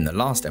about in the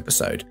last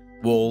episode: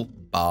 wall,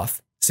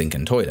 bath, sink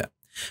and toilet.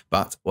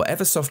 But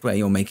whatever software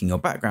you're making your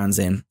backgrounds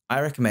in, I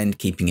recommend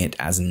keeping it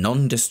as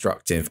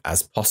non-destructive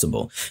as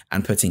possible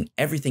and putting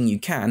everything you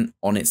can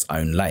on its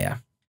own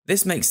layer.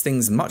 This makes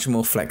things much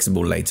more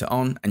flexible later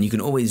on, and you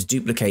can always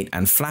duplicate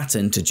and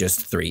flatten to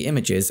just 3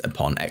 images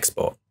upon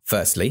export.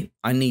 Firstly,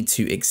 I need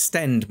to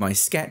extend my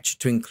sketch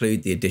to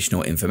include the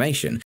additional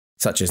information,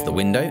 such as the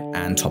window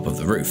and top of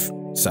the roof.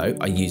 So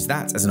I use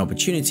that as an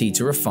opportunity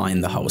to refine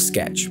the whole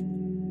sketch.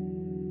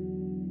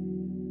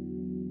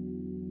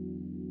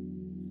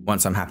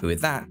 Once I'm happy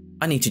with that,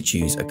 I need to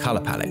choose a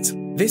color palette.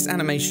 This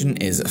animation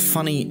is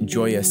funny,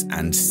 joyous,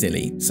 and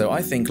silly, so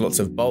I think lots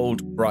of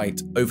bold, bright,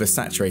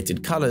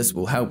 oversaturated colors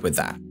will help with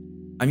that.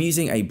 I'm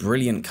using a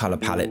brilliant color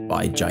palette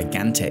by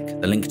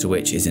Gigantic, the link to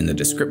which is in the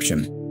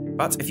description.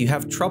 But if you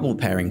have trouble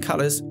pairing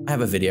colors, I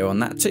have a video on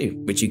that too,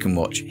 which you can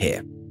watch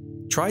here.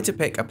 Try to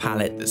pick a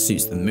palette that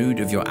suits the mood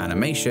of your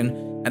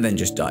animation, and then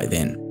just dive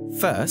in.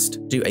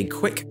 First, do a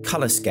quick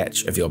color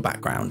sketch of your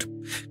background.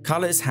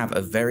 Colors have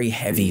a very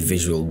heavy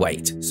visual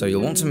weight, so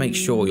you'll want to make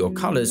sure your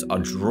colors are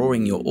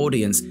drawing your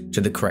audience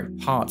to the correct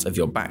part of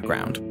your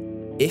background.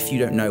 If you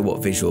don't know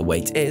what visual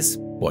weight is,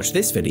 watch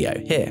this video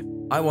here.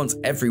 I want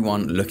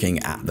everyone looking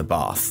at the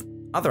bath.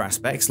 Other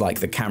aspects like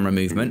the camera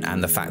movement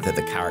and the fact that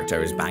the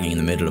character is banging in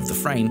the middle of the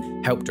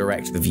frame help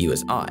direct the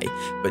viewer's eye,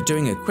 but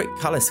doing a quick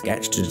color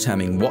sketch to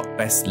determine what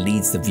best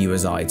leads the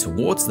viewer's eye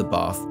towards the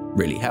bath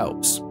really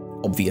helps.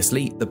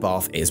 Obviously, the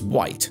bath is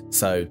white,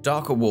 so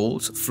darker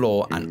walls,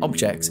 floor, and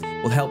objects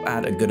will help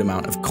add a good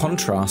amount of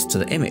contrast to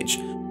the image,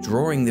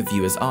 drawing the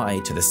viewer's eye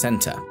to the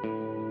center.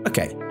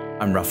 Okay,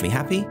 I'm roughly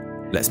happy,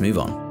 let's move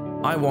on.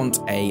 I want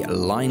a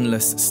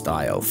lineless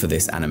style for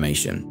this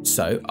animation,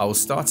 so I'll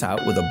start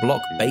out with a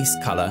block base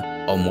color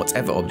on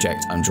whatever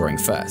object I'm drawing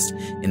first,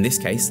 in this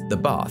case the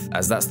bath,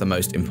 as that's the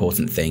most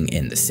important thing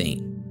in the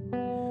scene.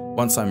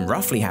 Once I'm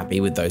roughly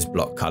happy with those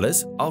block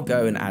colors, I'll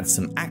go and add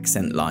some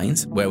accent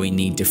lines where we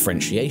need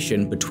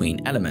differentiation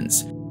between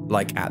elements,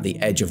 like at the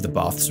edge of the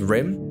bath's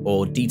rim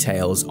or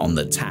details on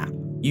the tap.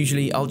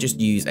 Usually I'll just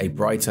use a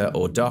brighter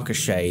or darker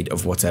shade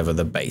of whatever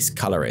the base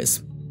color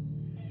is.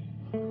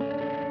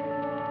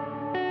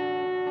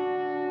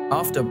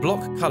 After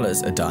block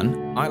colors are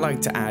done, I like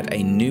to add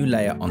a new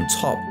layer on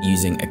top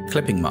using a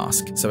clipping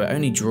mask, so it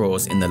only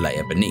draws in the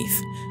layer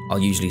beneath. I'll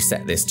usually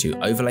set this to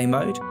overlay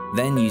mode,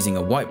 then using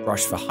a white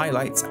brush for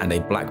highlights and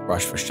a black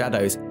brush for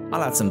shadows,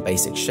 I'll add some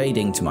basic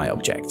shading to my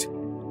object.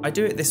 I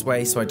do it this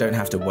way so I don't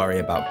have to worry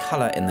about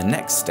color in the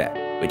next step,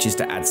 which is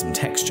to add some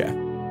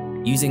texture.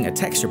 Using a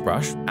texture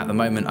brush, at the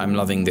moment I'm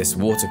loving this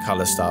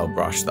watercolor style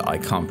brush that I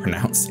can't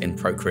pronounce in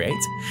Procreate,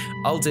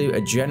 I'll do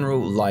a general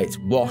light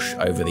wash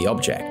over the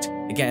object,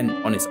 again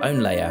on its own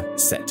layer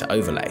set to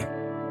overlay.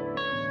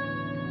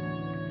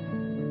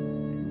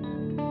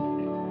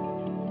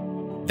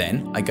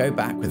 Then I go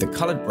back with a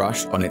colored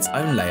brush on its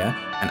own layer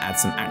and add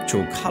some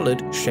actual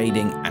colored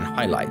shading and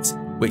highlights,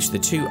 which the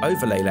two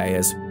overlay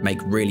layers make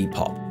really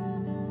pop.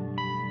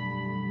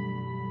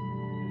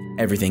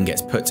 Everything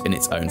gets put in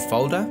its own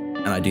folder,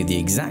 and I do the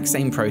exact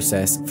same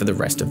process for the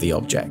rest of the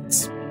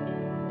objects.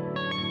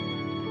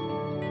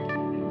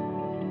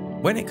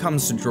 When it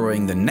comes to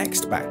drawing the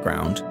next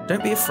background,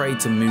 don't be afraid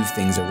to move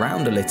things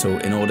around a little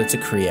in order to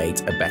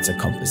create a better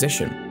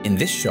composition. In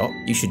this shot,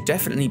 you should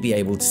definitely be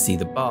able to see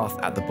the bath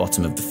at the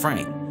bottom of the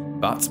frame,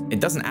 but it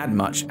doesn't add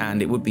much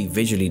and it would be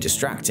visually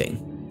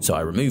distracting, so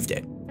I removed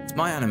it. It's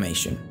my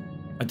animation.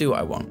 I do what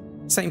I want.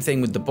 Same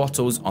thing with the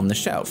bottles on the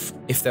shelf.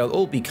 If they'll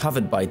all be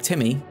covered by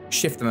Timmy,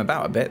 shift them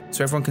about a bit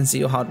so everyone can see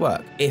your hard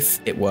work, if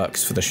it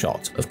works for the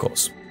shot, of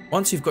course.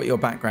 Once you've got your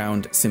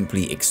background,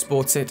 simply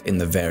export it in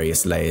the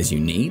various layers you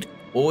need,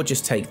 or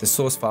just take the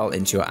source file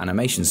into your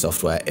animation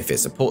software if it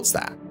supports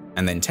that,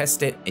 and then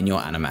test it in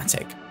your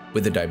animatic.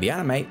 With Adobe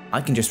Animate,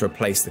 I can just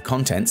replace the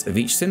contents of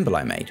each symbol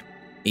I made.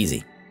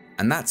 Easy.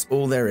 And that's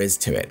all there is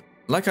to it.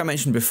 Like I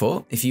mentioned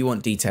before, if you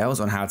want details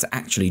on how to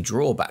actually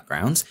draw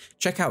backgrounds,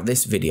 check out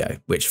this video,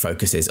 which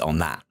focuses on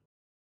that.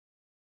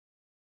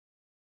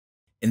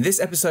 In this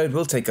episode,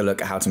 we'll take a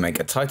look at how to make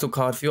a title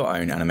card for your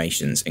own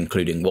animations,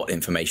 including what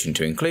information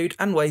to include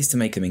and ways to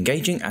make them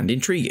engaging and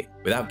intriguing,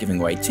 without giving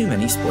away too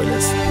many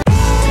spoilers.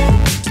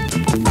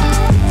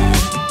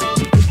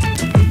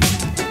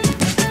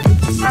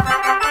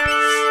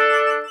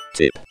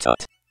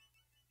 TipTut.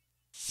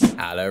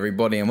 Hello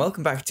everybody and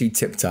welcome back to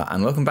TipTut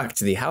and welcome back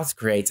to the How to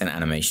Create an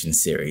Animation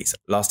series.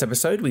 Last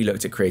episode we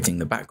looked at creating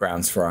the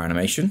backgrounds for our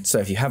animation, so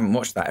if you haven't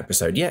watched that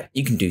episode yet,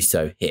 you can do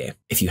so here.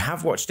 If you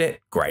have watched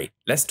it, great.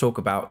 Let's talk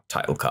about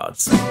title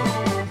cards.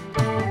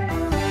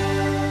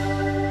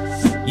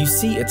 You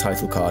see a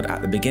title card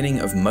at the beginning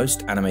of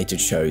most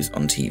animated shows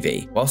on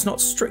TV. Whilst not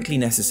strictly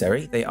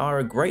necessary, they are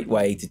a great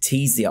way to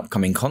tease the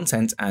upcoming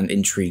content and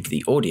intrigue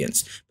the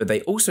audience, but they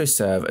also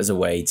serve as a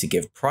way to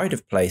give pride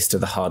of place to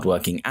the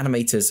hardworking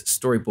animators,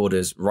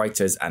 storyboarders,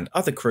 writers, and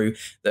other crew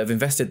that have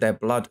invested their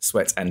blood,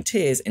 sweat, and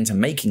tears into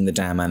making the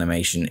damn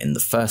animation in the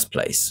first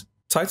place.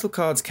 Title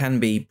cards can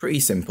be pretty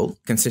simple,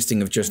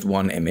 consisting of just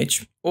one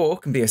image, or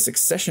can be a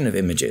succession of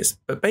images,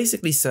 but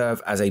basically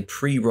serve as a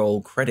pre-roll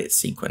credit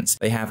sequence.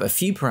 They have a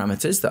few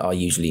parameters that are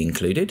usually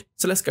included,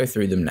 so let's go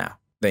through them now.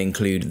 They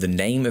include the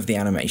name of the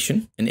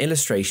animation, an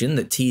illustration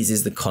that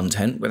teases the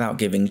content without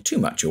giving too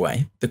much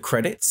away, the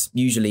credits,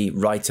 usually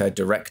writer,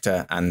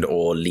 director,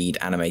 and/or lead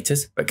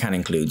animators, but can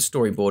include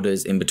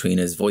storyboarders,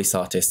 in-betweeners, voice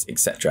artists,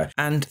 etc.,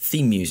 and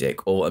theme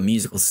music or a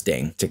musical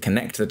sting to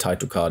connect the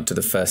title card to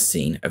the first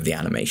scene of the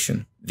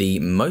animation. The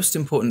most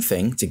important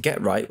thing to get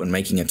right when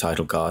making a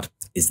title card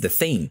is the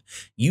theme.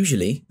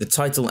 Usually, the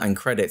title and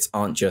credits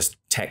aren't just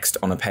text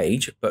on a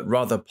page, but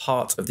rather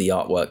part of the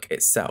artwork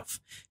itself.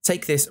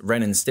 Take this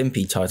Ren and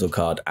Stimpy title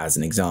card as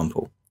an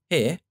example.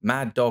 Here,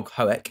 Mad Dog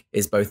Hoek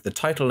is both the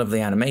title of the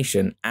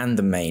animation and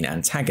the main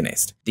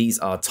antagonist. These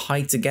are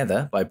tied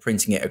together by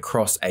printing it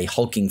across a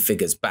hulking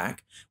figure's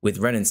back, with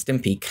Ren and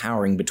Stimpy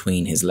cowering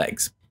between his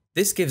legs.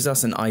 This gives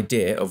us an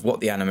idea of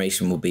what the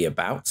animation will be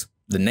about,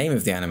 the name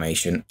of the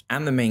animation,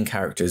 and the main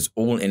characters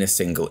all in a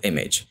single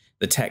image.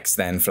 The text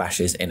then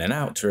flashes in and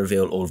out to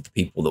reveal all of the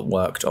people that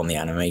worked on the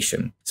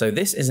animation. So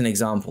this is an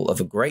example of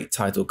a great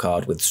title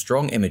card with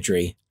strong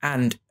imagery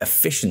and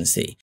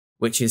efficiency,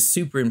 which is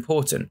super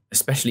important,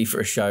 especially for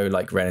a show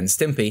like Ren and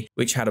Stimpy,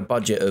 which had a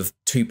budget of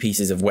 2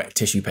 pieces of wet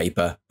tissue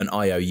paper, an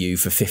IOU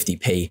for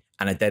 50p,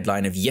 and a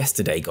deadline of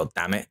yesterday,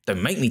 goddammit.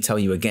 Don't make me tell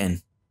you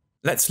again.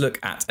 Let's look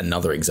at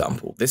another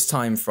example, this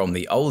time from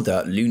the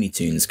older Looney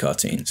Tunes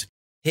cartoons.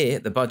 Here,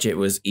 the budget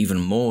was even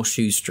more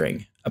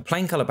shoestring. A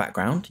plain colour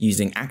background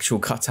using actual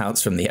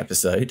cutouts from the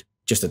episode,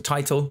 just a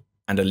title,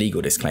 and a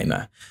legal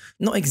disclaimer.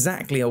 Not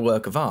exactly a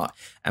work of art,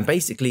 and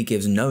basically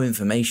gives no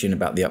information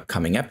about the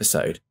upcoming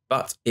episode,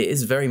 but it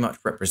is very much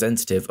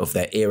representative of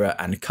their era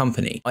and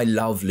company. I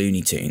love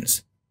Looney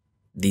Tunes.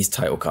 These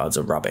title cards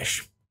are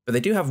rubbish, but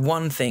they do have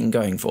one thing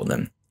going for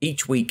them.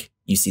 Each week,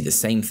 you see the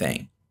same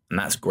thing, and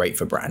that's great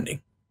for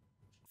branding.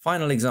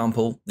 Final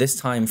example, this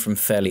time from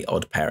Fairly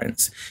Odd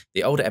Parents.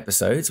 The older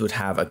episodes would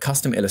have a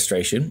custom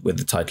illustration with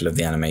the title of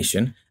the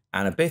animation,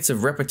 and a bit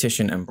of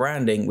repetition and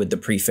branding with the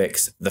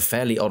prefix The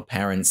Fairly Odd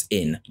Parents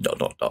in ...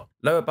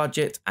 Lower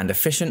budget and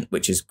efficient,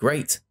 which is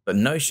great, but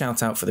no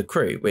shout out for the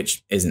crew,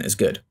 which isn't as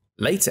good.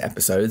 Later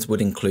episodes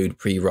would include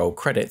pre-roll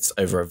credits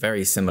over a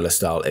very similar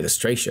style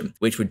illustration,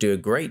 which would do a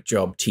great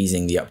job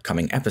teasing the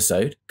upcoming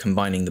episode,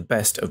 combining the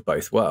best of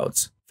both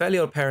worlds. Fairly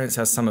Odd Parents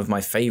has some of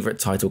my favourite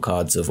title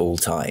cards of all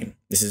time.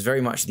 This is very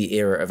much the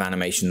era of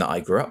animation that I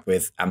grew up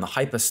with, and the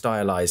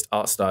hyper-stylized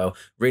art style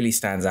really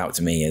stands out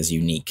to me as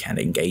unique and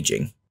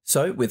engaging.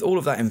 So, with all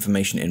of that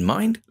information in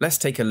mind, let's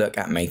take a look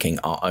at making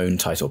our own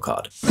title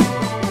card.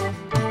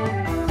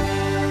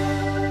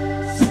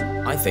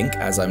 I think,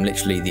 as I'm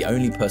literally the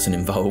only person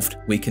involved,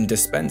 we can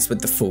dispense with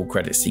the full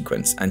credit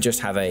sequence and just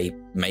have a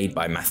made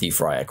by Matthew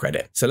Fryer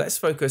credit. So let's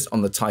focus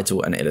on the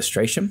title and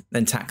illustration,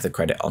 then tack the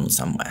credit on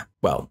somewhere.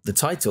 Well, the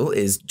title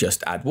is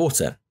Just Add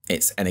Water.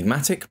 It's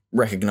enigmatic,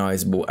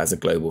 recognizable as a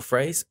global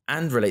phrase,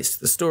 and relates to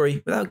the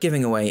story without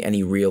giving away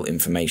any real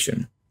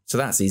information. So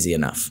that's easy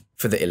enough.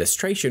 For the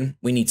illustration,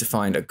 we need to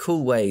find a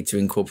cool way to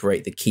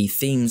incorporate the key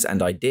themes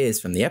and ideas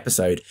from the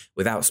episode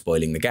without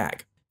spoiling the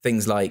gag.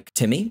 Things like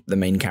Timmy, the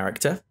main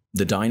character,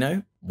 the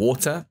dino,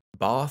 water,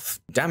 bath,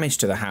 damage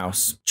to the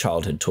house,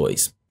 childhood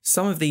toys.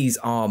 Some of these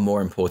are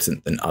more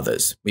important than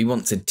others. We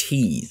want to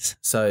tease,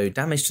 so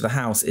damage to the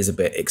house is a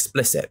bit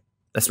explicit.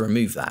 Let's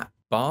remove that.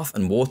 Bath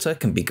and water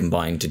can be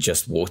combined to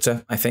just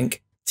water, I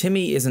think.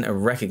 Timmy isn't a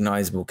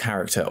recognizable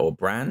character or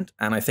brand,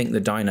 and I think the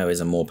dino is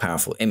a more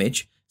powerful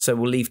image, so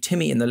we'll leave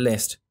Timmy in the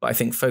list, but I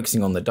think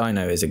focusing on the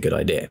dino is a good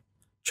idea.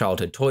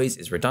 Childhood toys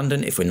is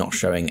redundant if we're not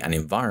showing an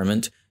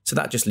environment, so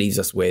that just leaves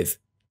us with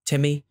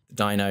Timmy, the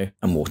dino,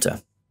 and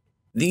water.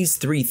 These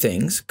 3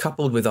 things,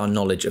 coupled with our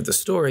knowledge of the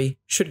story,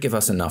 should give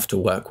us enough to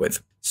work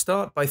with.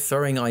 Start by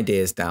throwing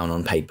ideas down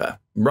on paper,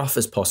 rough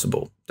as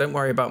possible. Don't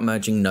worry about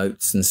merging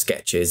notes and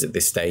sketches at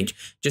this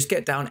stage, just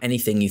get down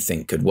anything you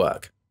think could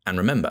work. And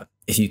remember,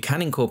 if you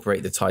can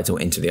incorporate the title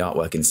into the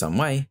artwork in some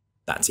way,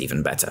 that's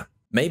even better.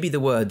 Maybe the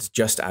words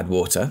 "Just Add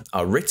Water"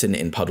 are written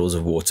in puddles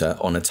of water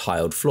on a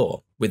tiled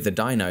floor, with the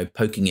dino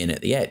poking in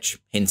at the edge,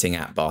 hinting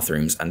at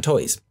bathrooms and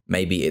toys.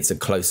 Maybe it's a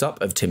close-up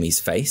of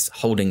Timmy's face,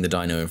 holding the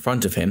dino in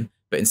front of him,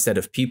 but instead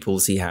of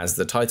pupils he has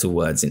the title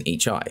words in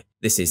each eye.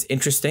 This is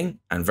interesting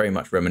and very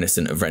much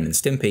reminiscent of Ren and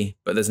Stimpy,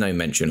 but there's no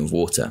mention of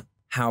water.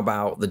 How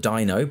about the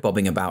dino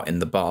bobbing about in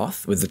the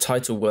bath with the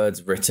title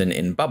words written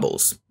in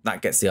bubbles?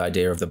 That gets the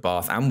idea of the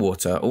bath and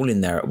water all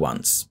in there at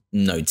once.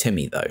 No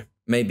Timmy though.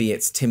 Maybe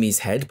it's Timmy's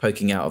head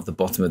poking out of the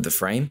bottom of the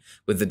frame,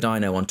 with the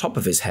dino on top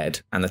of his head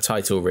and the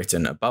title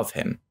written above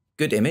him.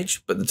 Good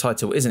image, but the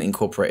title isn't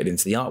incorporated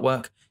into the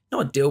artwork.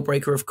 Not a deal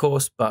breaker, of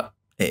course, but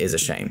it is a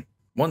shame.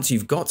 Once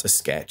you've got a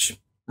sketch,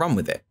 run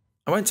with it.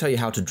 I won't tell you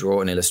how to draw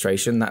an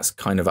illustration, that's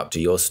kind of up to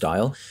your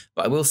style,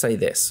 but I will say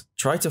this.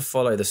 Try to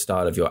follow the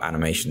style of your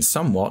animation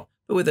somewhat,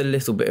 but with a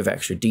little bit of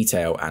extra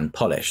detail and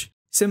polish.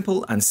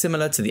 Simple and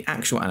similar to the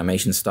actual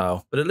animation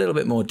style, but a little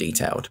bit more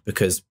detailed,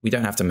 because we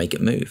don't have to make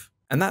it move.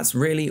 And that's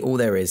really all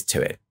there is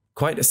to it.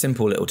 Quite a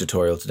simple little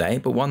tutorial today,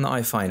 but one that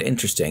I find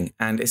interesting,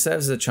 and it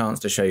serves as a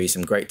chance to show you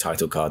some great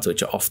title cards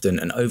which are often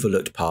an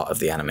overlooked part of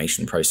the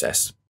animation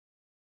process.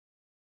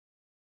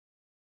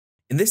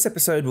 In this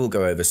episode, we'll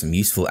go over some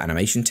useful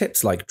animation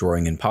tips like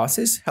drawing in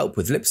passes, help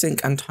with lip sync,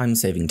 and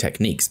time-saving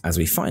techniques as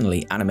we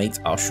finally animate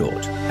our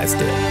short. Let's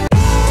do it.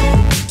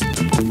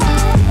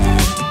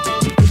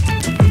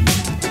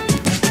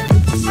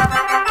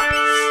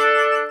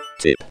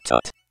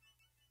 TipTut.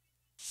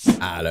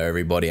 Hello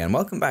everybody and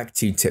welcome back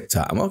to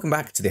TipTut and welcome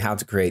back to the How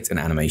to Create an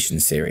Animation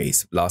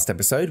series. Last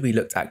episode we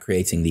looked at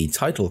creating the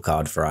title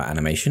card for our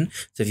animation,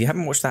 so if you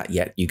haven't watched that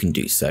yet you can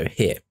do so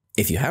here.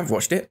 If you have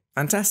watched it,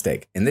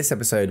 fantastic. In this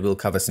episode we'll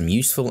cover some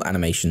useful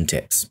animation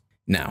tips.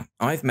 Now,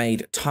 I've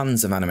made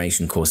tons of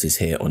animation courses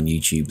here on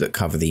YouTube that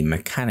cover the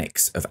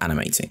mechanics of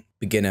animating.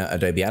 Beginner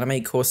Adobe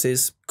Animate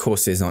courses,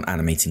 courses on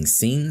animating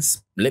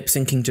scenes, lip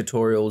syncing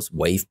tutorials,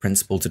 wave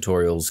principle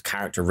tutorials,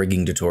 character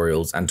rigging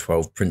tutorials, and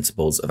 12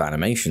 principles of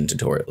animation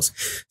tutorials.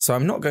 So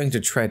I'm not going to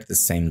tread the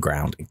same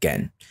ground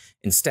again.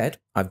 Instead,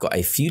 I've got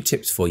a few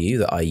tips for you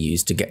that I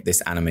use to get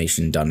this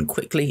animation done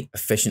quickly,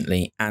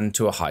 efficiently, and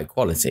to a high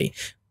quality.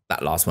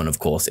 That last one, of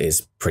course,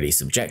 is pretty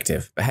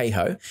subjective, but hey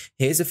ho,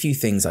 here's a few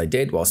things I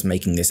did whilst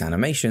making this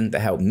animation that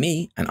helped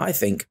me and I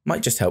think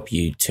might just help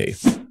you too.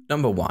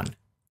 Number 1,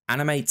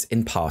 animate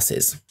in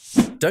passes.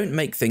 Don't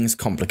make things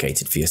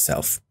complicated for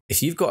yourself.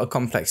 If you've got a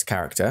complex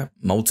character,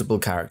 multiple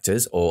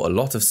characters, or a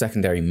lot of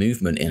secondary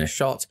movement in a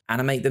shot,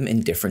 animate them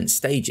in different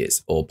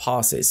stages or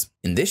passes.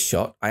 In this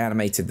shot, I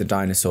animated the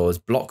dinosaur's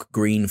block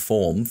green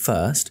form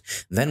first,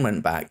 then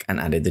went back and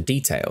added the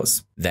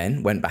details.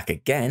 Then went back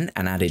again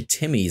and added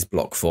Timmy's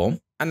block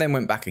form, and then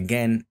went back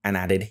again and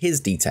added his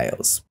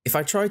details. If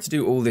I tried to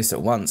do all this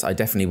at once, I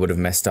definitely would have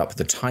messed up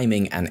the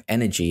timing and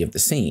energy of the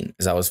scene,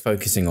 as I was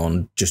focusing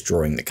on just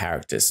drawing the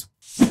characters.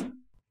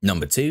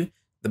 Number 2,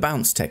 the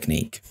bounce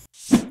technique.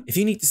 If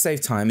you need to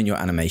save time in your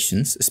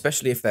animations,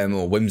 especially if they're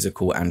more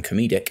whimsical and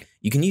comedic,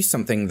 you can use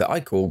something that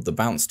I call the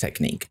bounce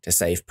technique to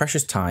save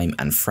precious time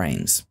and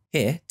frames.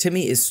 Here,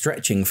 Timmy is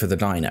stretching for the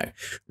dino.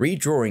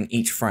 Redrawing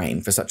each frame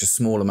for such a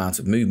small amount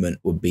of movement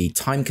would be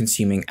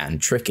time-consuming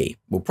and tricky.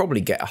 We'll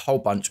probably get a whole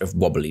bunch of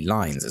wobbly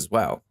lines as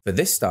well. For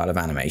this style of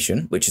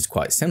animation, which is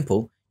quite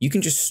simple, you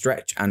can just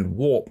stretch and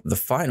warp the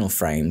final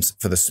frames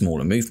for the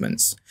smaller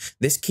movements.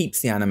 This keeps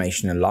the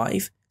animation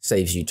alive,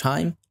 saves you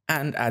time,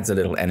 and adds a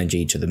little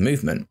energy to the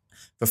movement.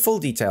 For full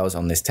details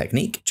on this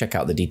technique, check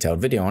out the detailed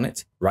video on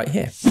it right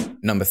here.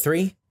 Number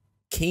 3,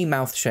 key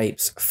mouth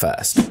shapes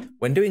first.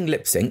 When doing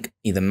lip sync,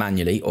 either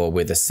manually or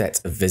with a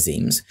set of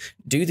visemes,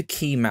 do the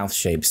key mouth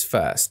shapes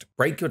first.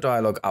 Break your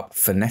dialogue up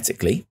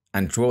phonetically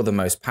and draw the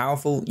most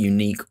powerful,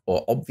 unique,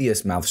 or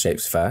obvious mouth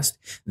shapes first,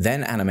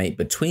 then animate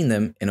between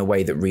them in a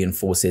way that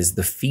reinforces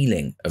the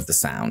feeling of the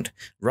sound,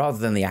 rather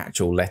than the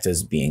actual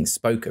letters being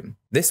spoken.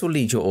 This will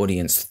lead your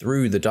audience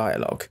through the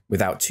dialogue,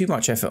 without too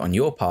much effort on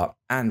your part,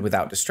 and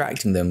without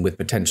distracting them with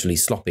potentially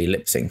sloppy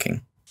lip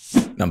syncing.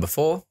 Number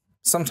 4,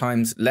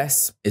 sometimes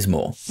less is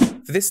more.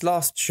 For this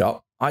last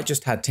shot, I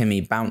just had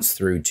Timmy bounce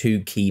through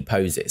 2 key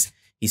poses.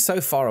 He's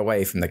so far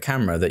away from the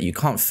camera that you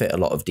can't fit a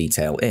lot of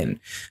detail in.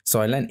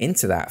 So I lent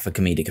into that for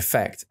comedic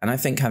effect, and I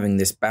think having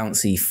this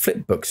bouncy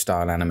flipbook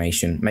style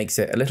animation makes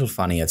it a little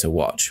funnier to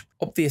watch.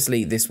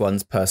 Obviously, this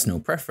one's personal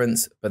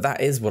preference, but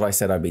that is what I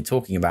said I'd be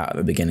talking about at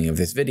the beginning of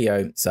this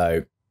video,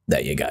 so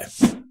there you go.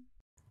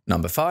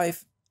 Number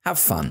 5, have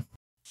fun.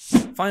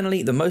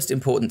 Finally, the most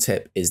important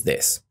tip is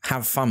this: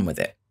 have fun with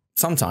it.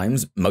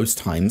 Sometimes, most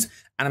times,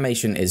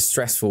 animation is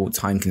stressful,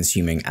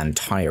 time-consuming, and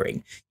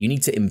tiring. You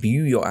need to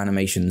imbue your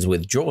animations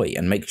with joy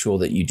and make sure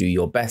that you do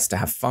your best to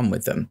have fun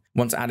with them.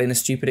 Want to add in a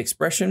stupid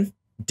expression?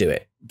 Do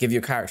it. Give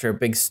your character a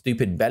big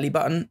stupid belly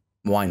button?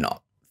 Why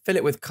not? Fill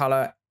it with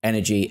color,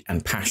 energy,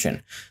 and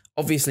passion.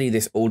 Obviously,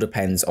 this all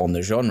depends on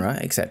the genre,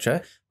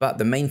 etc., but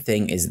the main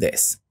thing is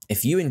this: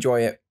 if you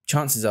enjoy it,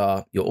 chances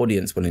are your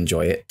audience will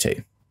enjoy it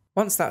too.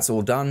 Once that's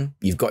all done,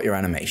 you've got your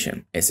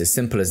animation. It's as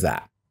simple as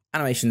that.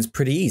 Animation's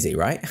pretty easy,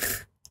 right?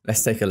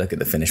 Let's take a look at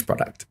the finished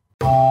product.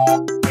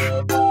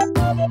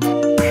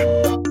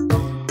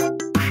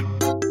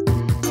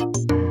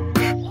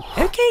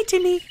 Okay,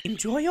 Timmy,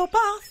 enjoy your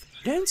bath.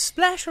 Don't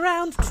splash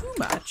around too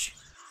much.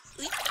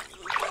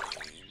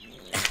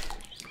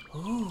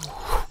 Ooh,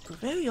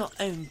 grow your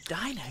own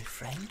dino,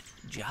 friend.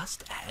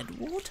 Just add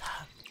water.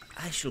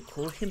 I shall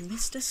call him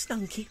Mr.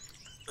 Snunky.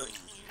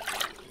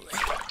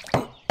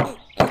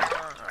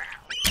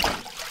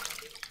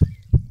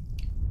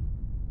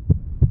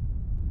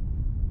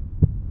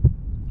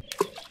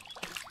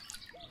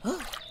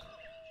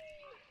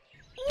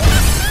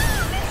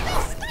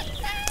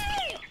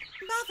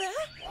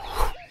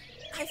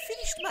 I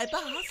finished my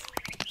bath.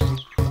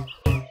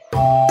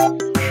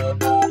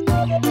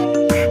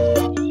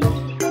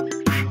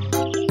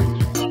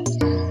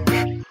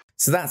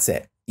 So that's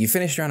it. You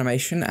finished your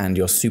animation and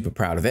you're super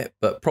proud of it,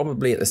 but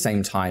probably at the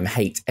same time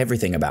hate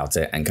everything about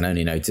it and can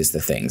only notice the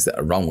things that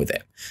are wrong with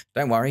it.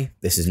 Don't worry,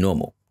 this is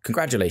normal.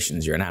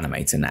 Congratulations, you're an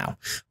animator now.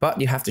 But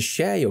you have to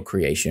share your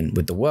creation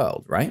with the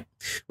world, right?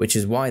 Which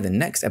is why the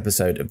next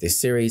episode of this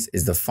series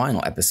is the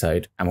final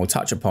episode, and we'll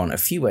touch upon a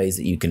few ways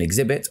that you can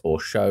exhibit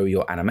or show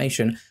your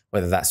animation,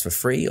 whether that's for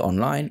free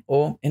online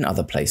or in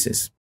other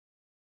places.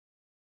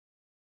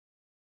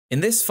 In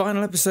this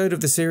final episode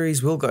of the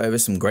series, we'll go over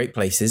some great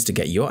places to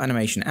get your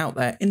animation out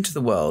there into the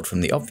world,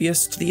 from the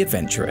obvious to the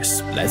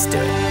adventurous. Let's do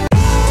it.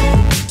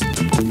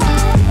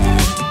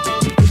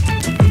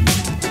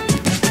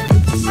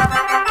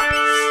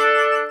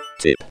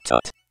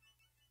 TipTut.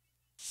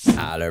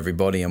 Hello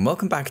everybody and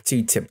welcome back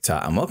to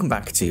TipTut and welcome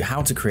back to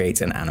how to create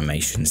an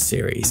animation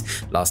series.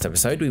 Last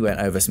episode we went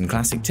over some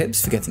classic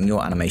tips for getting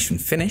your animation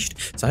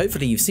finished, so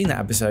hopefully you've seen that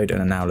episode and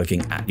are now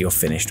looking at your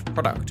finished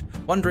product,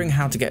 wondering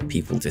how to get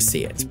people to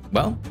see it.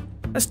 Well,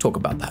 let's talk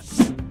about that.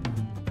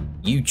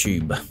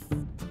 YouTube.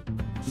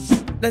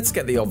 Let's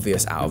get the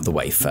obvious out of the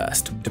way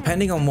first.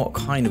 Depending on what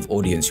kind of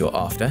audience you're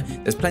after,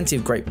 there's plenty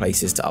of great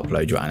places to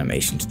upload your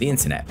animation to the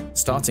internet,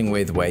 starting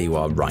with where you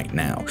are right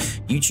now.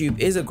 YouTube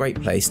is a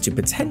great place to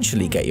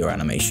potentially get your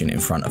animation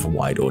in front of a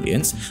wide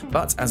audience,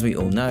 but as we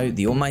all know,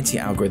 the almighty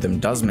algorithm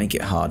does make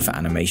it hard for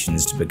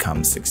animations to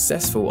become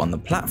successful on the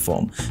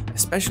platform,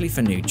 especially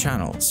for new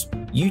channels.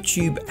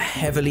 YouTube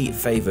heavily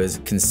favors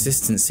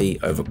consistency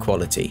over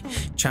quality.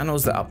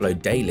 Channels that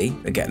upload daily,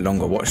 that get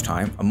longer watch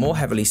time, are more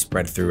heavily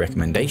spread through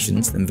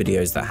recommendations than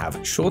videos that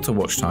have shorter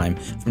watch time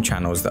from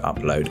channels that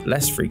upload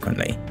less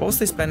frequently. Whilst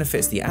this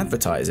benefits the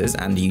advertisers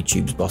and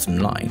YouTube's bottom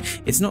line,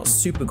 it's not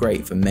super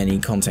great for many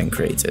content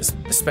creators,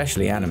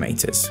 especially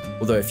animators.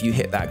 Although if you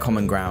hit that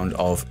common ground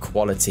of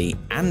quality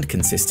and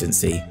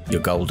consistency,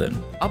 you're golden.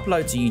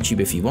 Upload to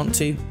YouTube if you want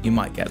to, you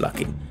might get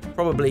lucky.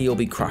 Probably you'll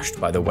be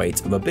crushed by the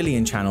weight of a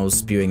billion channels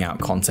spewing out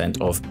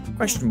content of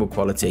questionable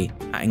quality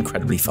at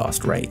incredibly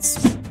fast rates.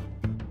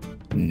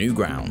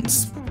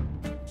 Newgrounds.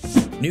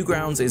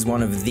 Newgrounds is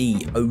one of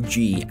the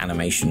OG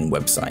animation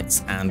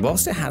websites, and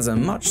whilst it has a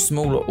much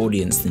smaller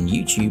audience than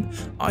YouTube,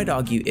 I'd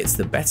argue it's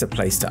the better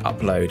place to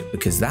upload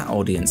because that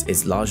audience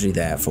is largely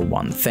there for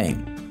one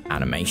thing: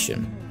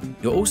 animation.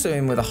 You're also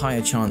in with a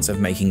higher chance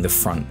of making the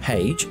front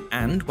page,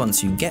 and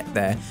once you get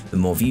there, the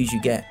more views you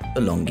get,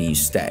 the longer you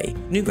stay.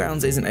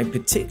 Newgrounds isn't a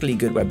particularly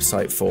good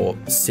website for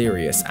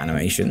serious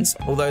animations,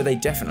 although they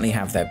definitely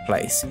have their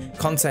place.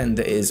 Content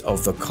that is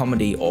of the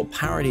comedy or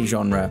parody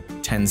genre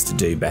tends to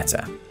do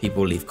better.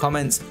 People leave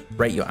comments,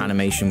 rate your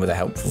animation with a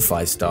helpful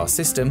 5-star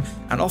system,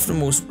 and often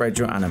will spread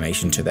your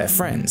animation to their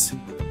friends.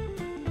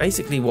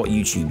 Basically what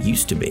YouTube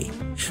used to be.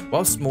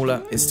 While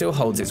smaller, it still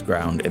holds its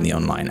ground in the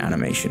online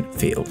animation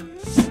field.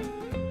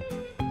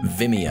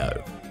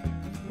 Vimeo.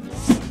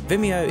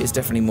 Vimeo is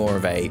definitely more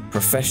of a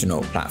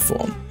professional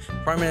platform,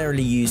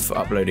 primarily used for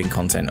uploading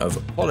content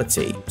of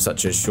quality,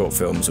 such as short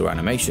films or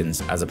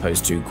animations, as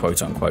opposed to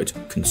quote-unquote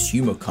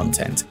consumer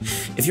content.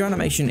 If your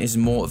animation is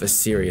more of a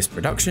serious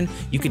production,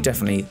 you could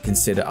definitely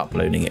consider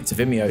uploading it to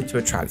Vimeo to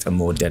attract a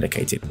more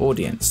dedicated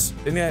audience.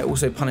 Vimeo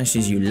also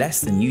punishes you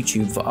less than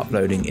YouTube for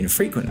uploading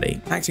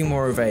infrequently, acting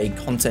more of a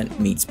content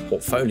meets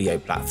portfolio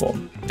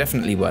platform.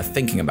 Definitely worth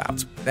thinking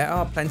about. There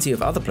are plenty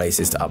of other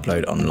places to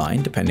upload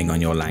online, depending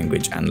on your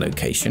language and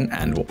location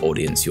and what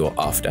audience you're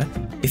after.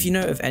 If you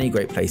know of any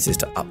great places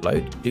to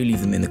upload, do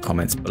leave them in the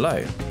comments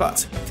below.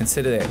 But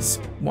consider this: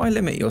 why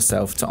limit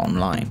yourself to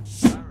online?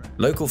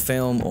 Local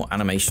film or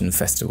animation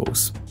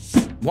festivals.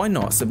 Why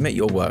not submit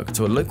your work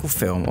to a local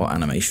film or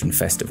animation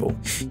festival?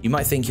 You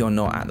might think you're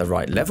not at the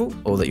right level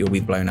or that you'll be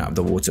blown out of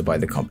the water by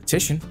the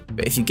competition,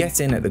 but if you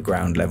get in at the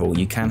ground level,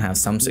 you can have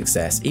some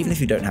success even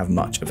if you don't have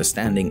much of a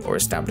standing or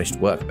established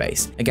work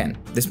base. Again,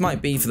 this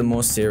might be for the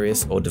more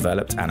serious or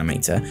developed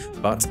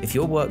animator, but if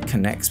your work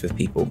connects with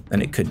people,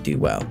 then it could do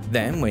well.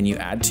 Then when you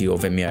add to your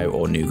Vimeo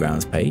or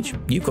Newgrounds page,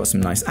 you've got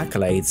some nice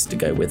accolades to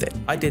go with it.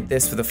 I did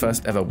this for the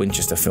first ever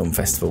Winchester Film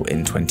Festival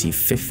in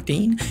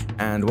 2015,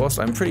 and whilst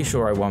I'm pretty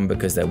sure I won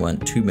because there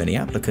weren't too many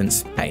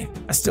applicants, hey,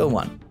 I still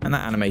won, and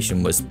that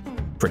animation was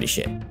pretty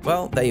shit.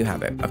 Well, there you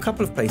have it, a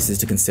couple of places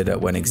to consider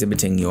when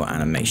exhibiting your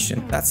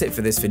animation. That's it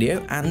for this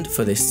video and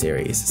for this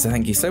series, so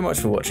thank you so much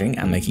for watching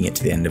and making it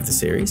to the end of the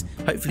series.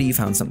 Hopefully you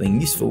found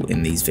something useful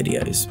in these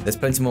videos. There's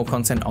plenty more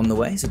content on the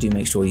way, so do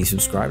make sure you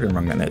subscribe and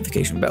ring that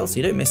notification bell so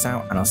you don't miss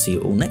out, and I'll see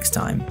you all next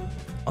time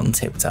on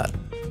TipTut.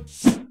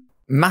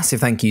 Massive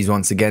thank yous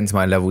once again to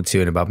my level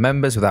 2 and above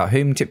members, without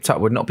whom TipTut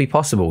would not be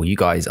possible. You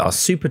guys are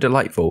super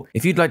delightful.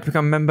 If you'd like to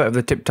become a member of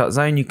the TipTut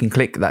Zone, you can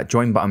click that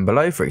join button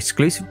below for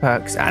exclusive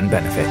perks and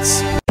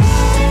benefits.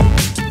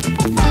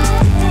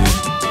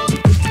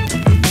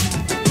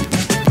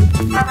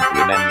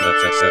 Remember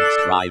to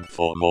subscribe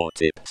for more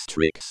tips,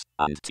 tricks,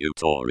 and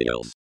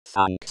tutorials.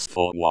 Thanks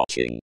for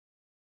watching.